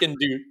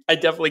I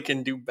definitely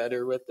can do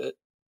better with it.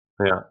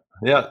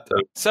 Yeah.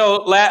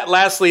 So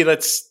lastly,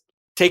 let's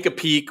take a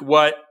peek.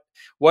 What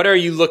are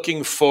you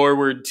looking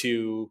forward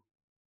to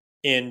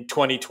in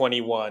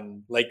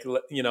 2021? Like,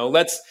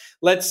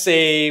 let's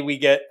say we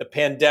get the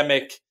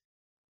pandemic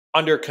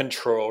under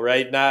control,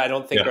 right? Now, I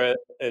don't think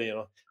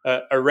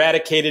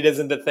eradicated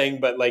isn't the thing,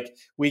 but, like,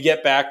 we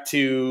get back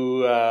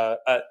to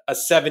a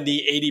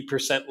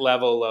 70-80%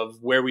 level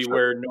of where we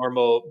were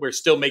normal. We're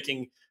still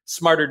making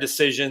smarter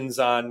decisions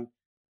on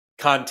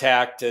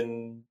contact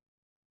and,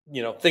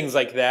 things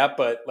like that.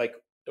 But, like,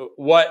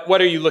 what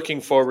are you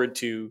looking forward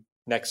to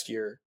next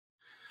year?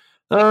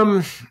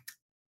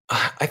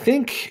 I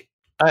think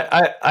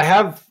I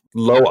have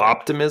low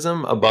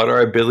optimism about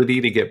our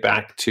ability to get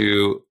back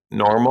to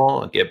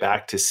normal, get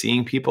back to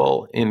seeing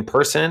people in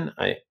person.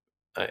 I,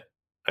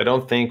 I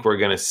don't think we're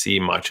going to see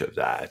much of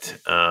that.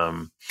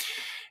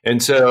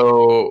 And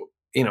so,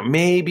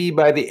 maybe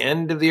by the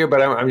end of the year,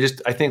 but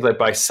I think like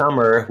by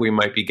summer, we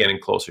might be getting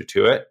closer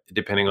to it,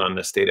 depending on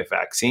the state of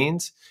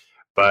vaccines.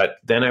 But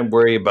then I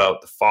worry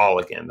about the fall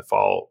again,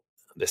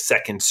 the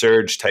second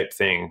surge type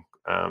thing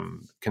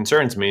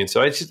concerns me. And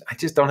so I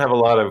just don't have a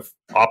lot of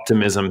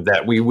optimism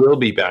that we will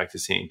be back to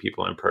seeing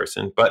people in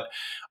person. But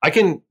I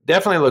can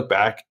definitely look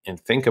back and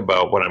think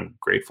about what I'm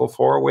grateful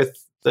for with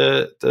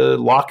the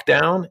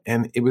lockdown.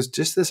 And it was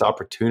just this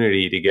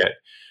opportunity to get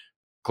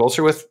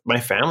closer with my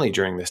family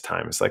during this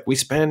time. It's like we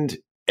spend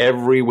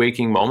every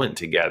waking moment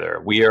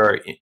together. We are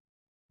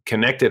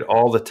connected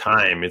all the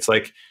time. It's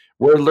like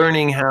we're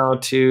learning how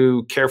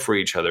to care for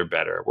each other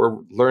better. We're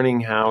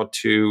learning how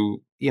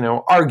to,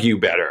 argue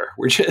better.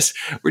 We're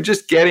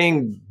just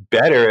getting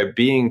better at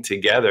being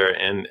together,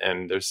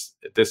 and there's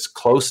this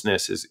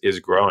closeness is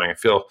growing. I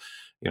feel,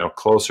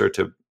 closer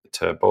to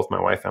both my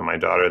wife and my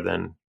daughter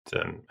than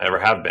I ever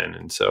have been.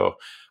 And so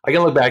I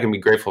can look back and be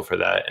grateful for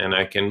that. And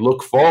I can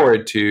look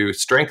forward to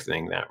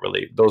strengthening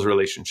those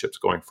relationships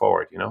going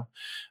forward,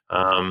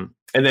 and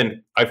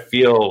then I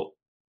feel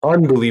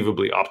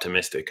unbelievably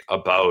optimistic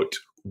about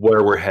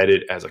where we're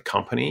headed as a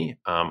company.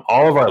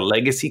 All of our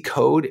legacy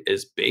code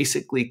is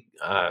basically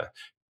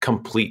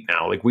complete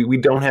now. Like we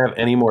don't have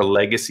any more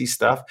legacy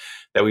stuff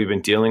that we've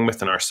been dealing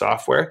with in our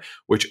software,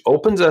 which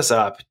opens us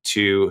up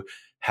to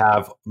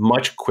have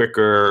much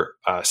quicker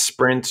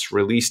sprints,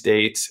 release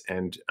dates.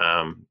 And,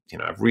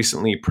 I've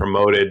recently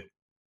promoted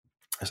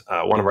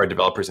one of our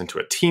developers into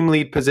a team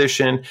lead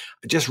position.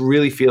 I just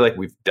really feel like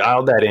we've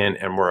dialed that in,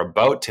 and we're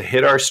about to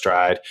hit our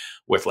stride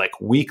with like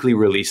weekly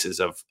releases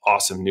of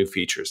awesome new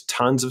features,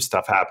 tons of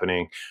stuff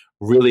happening,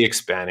 really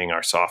expanding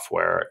our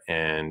software,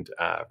 and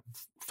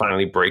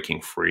finally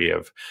breaking free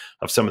of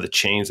some of the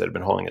chains that have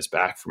been holding us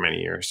back for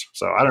many years.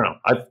 So I don't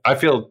know. I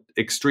feel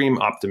extreme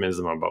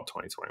optimism about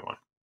 2021.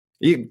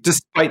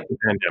 Despite the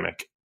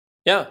pandemic.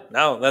 Yeah,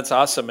 no, that's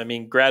awesome. I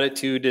mean,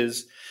 gratitude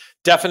is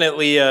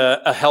definitely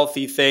a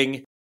healthy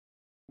thing.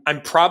 I'm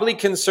probably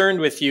concerned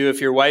with you if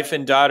your wife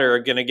and daughter are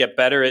going to get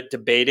better at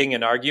debating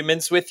and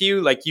arguments with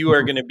you. Like you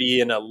are going to be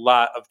in a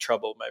lot of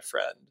trouble, my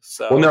friend.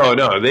 So, well,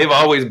 no, they've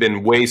always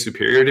been way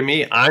superior to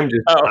me. I'm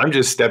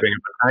just stepping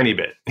up a tiny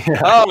bit.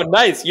 Yeah. Oh,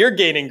 nice! You're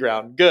gaining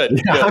ground.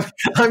 Good. Yeah,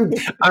 good.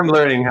 I'm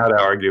learning how to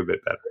argue a bit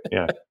better.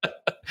 Yeah.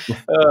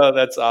 Oh,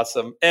 that's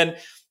awesome. And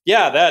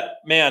yeah,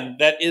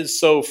 that is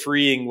so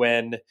freeing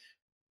when,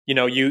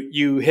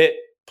 you hit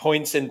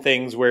points in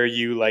things where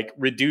you like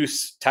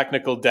reduce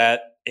technical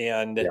debt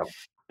and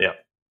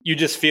you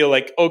just feel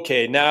like,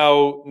 okay,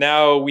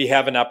 now we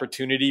have an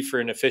opportunity for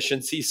an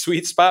efficiency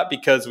sweet spot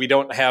because we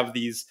don't have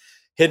these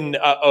hidden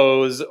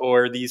uh-ohs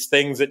or these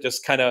things that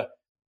just kind of,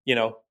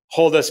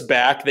 hold us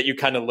back that you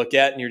kind of look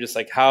at and you're just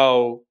like,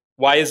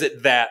 why is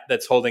it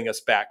that's holding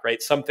us back,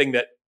 right? Something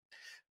that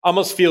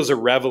almost feels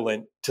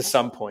irrelevant to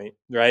some point,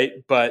 right?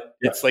 But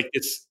it's like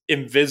this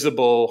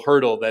invisible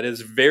hurdle that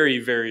is very,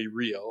 very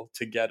real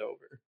to get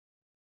over.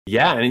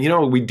 Yeah,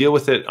 and we deal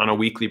with it on a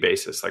weekly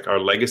basis. Like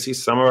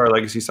some of our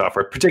legacy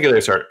software, particularly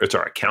it's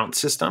our account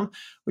system,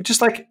 which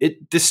just like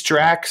it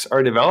distracts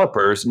our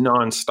developers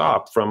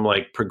nonstop from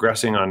like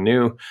progressing on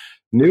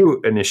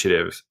new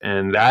initiatives.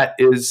 And that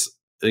is,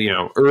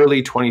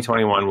 early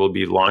 2021, we'll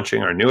be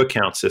launching our new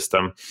account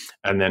system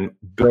and then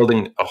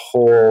building a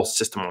whole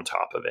system on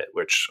top of it,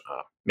 which,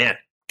 man,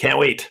 can't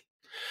wait.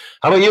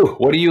 How about you?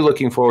 What are you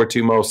looking forward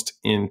to most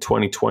in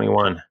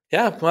 2021?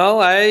 Yeah, well,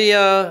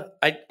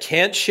 I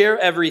can't share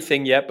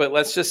everything yet, but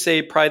let's just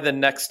say probably the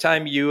next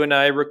time you and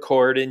I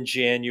record in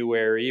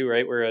January,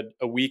 right? We're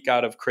a week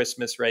out of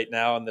Christmas right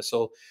now, and this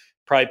will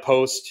probably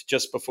post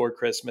just before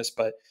Christmas,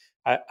 but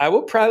I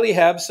will probably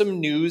have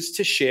some news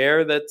to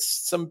share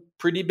that's some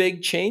pretty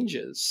big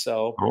changes.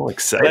 So,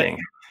 exciting.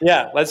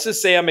 Let's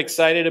just say I'm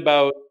excited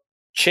about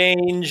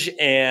change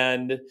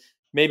and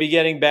maybe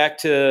getting back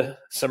to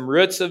some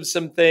roots of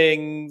some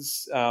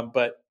things,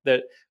 but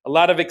a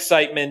lot of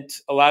excitement,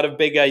 a lot of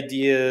big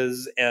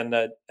ideas, and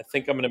I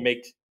think I'm going to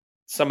make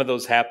some of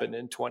those happen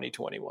in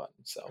 2021.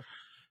 So,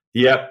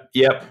 Yep.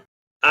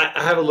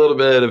 I have a little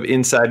bit of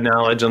inside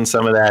knowledge on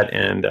some of that,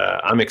 and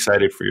I'm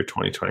excited for your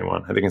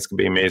 2021. I think it's going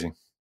to be amazing.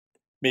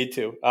 Me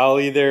too. I'll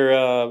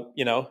either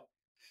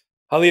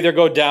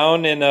go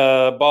down in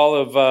a ball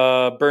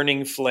of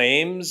burning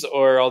flames,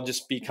 or I'll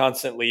just be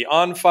constantly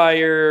on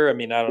fire. I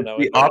mean, I don't know.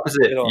 The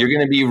opposite. You're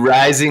going to be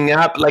rising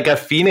up like a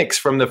phoenix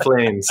from the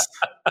flames.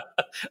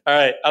 All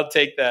right. I'll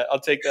take that.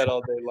 I'll take that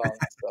all day long.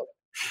 So.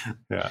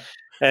 Yeah.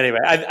 Anyway,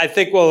 I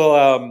think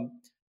we'll,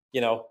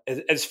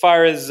 as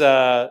far as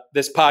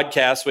this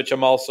podcast, which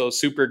I'm also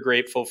super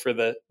grateful for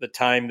the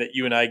time that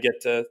you and I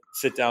get to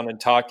sit down and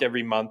talk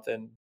every month.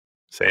 And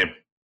same.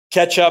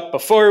 catch up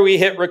before we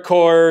hit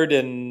record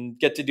and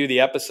get to do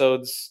the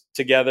episodes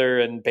together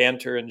and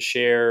banter and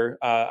share.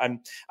 I'm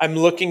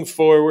looking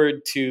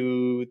forward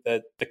to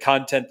the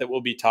content that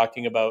we'll be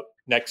talking about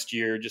next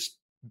year, just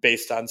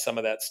based on some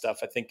of that stuff.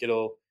 I think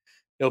it'll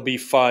be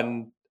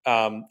fun.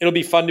 It'll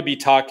be fun to be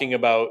talking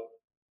about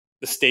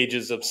the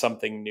stages of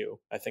something new.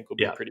 I think will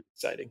be pretty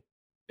exciting.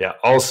 Yeah.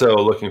 Also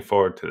looking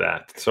forward to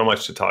that. So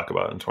much to talk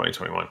about in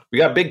 2021. We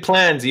got big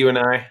plans, you and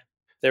I.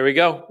 There we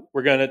go.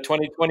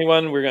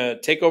 2021, we're going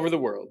to take over the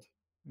world.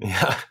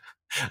 Yeah.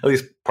 At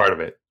least part of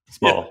it.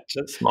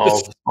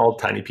 Small,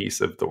 tiny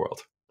piece of the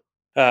world.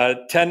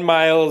 10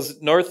 miles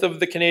north of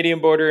the Canadian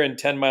border and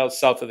 10 miles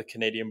south of the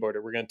Canadian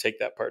border. We're going to take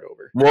that part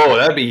over. Whoa,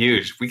 that'd be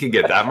huge. If we could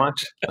get that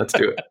much, let's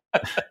do it.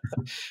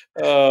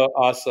 Oh,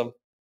 awesome.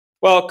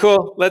 Well,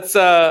 cool. Let's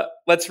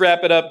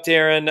wrap it up,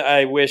 Darren.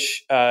 I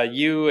wish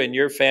you and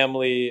your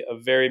family a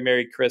very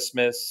Merry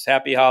Christmas,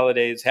 Happy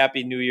Holidays,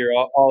 Happy New Year,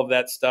 all of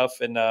that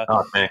stuff. And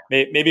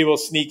maybe we'll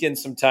sneak in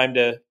some time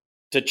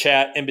to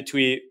chat in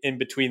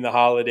between the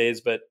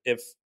holidays. But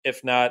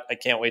if not, I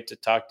can't wait to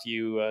talk to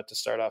you to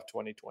start off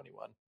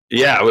 2021.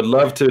 Yeah, I would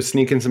love to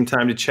sneak in some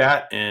time to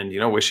chat, and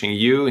wishing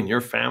you and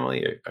your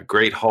family a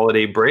great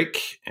holiday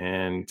break.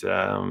 And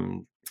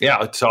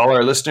to all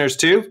our listeners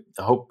too,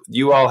 I hope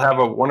you all have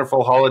a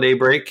wonderful holiday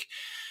break.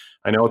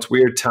 I know it's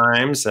weird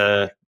times.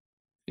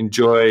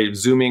 Enjoy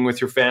Zooming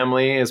with your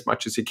family as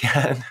much as you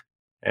can.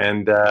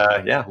 And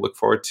look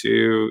forward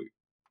to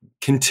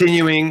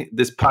continuing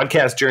this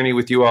podcast journey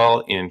with you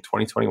all in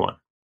 2021.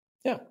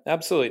 Yeah,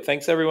 absolutely.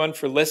 Thanks everyone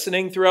for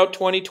listening throughout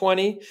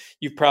 2020.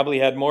 You've probably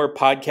had more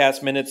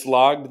podcast minutes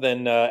logged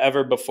than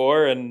ever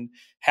before, and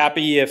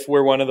happy if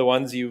we're one of the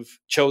ones you've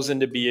chosen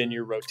to be in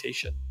your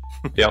rotation.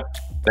 Yep.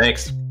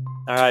 Thanks.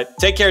 All right.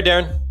 Take care,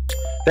 Darren.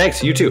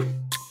 Thanks. You too.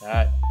 All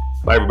right.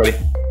 Bye, everybody.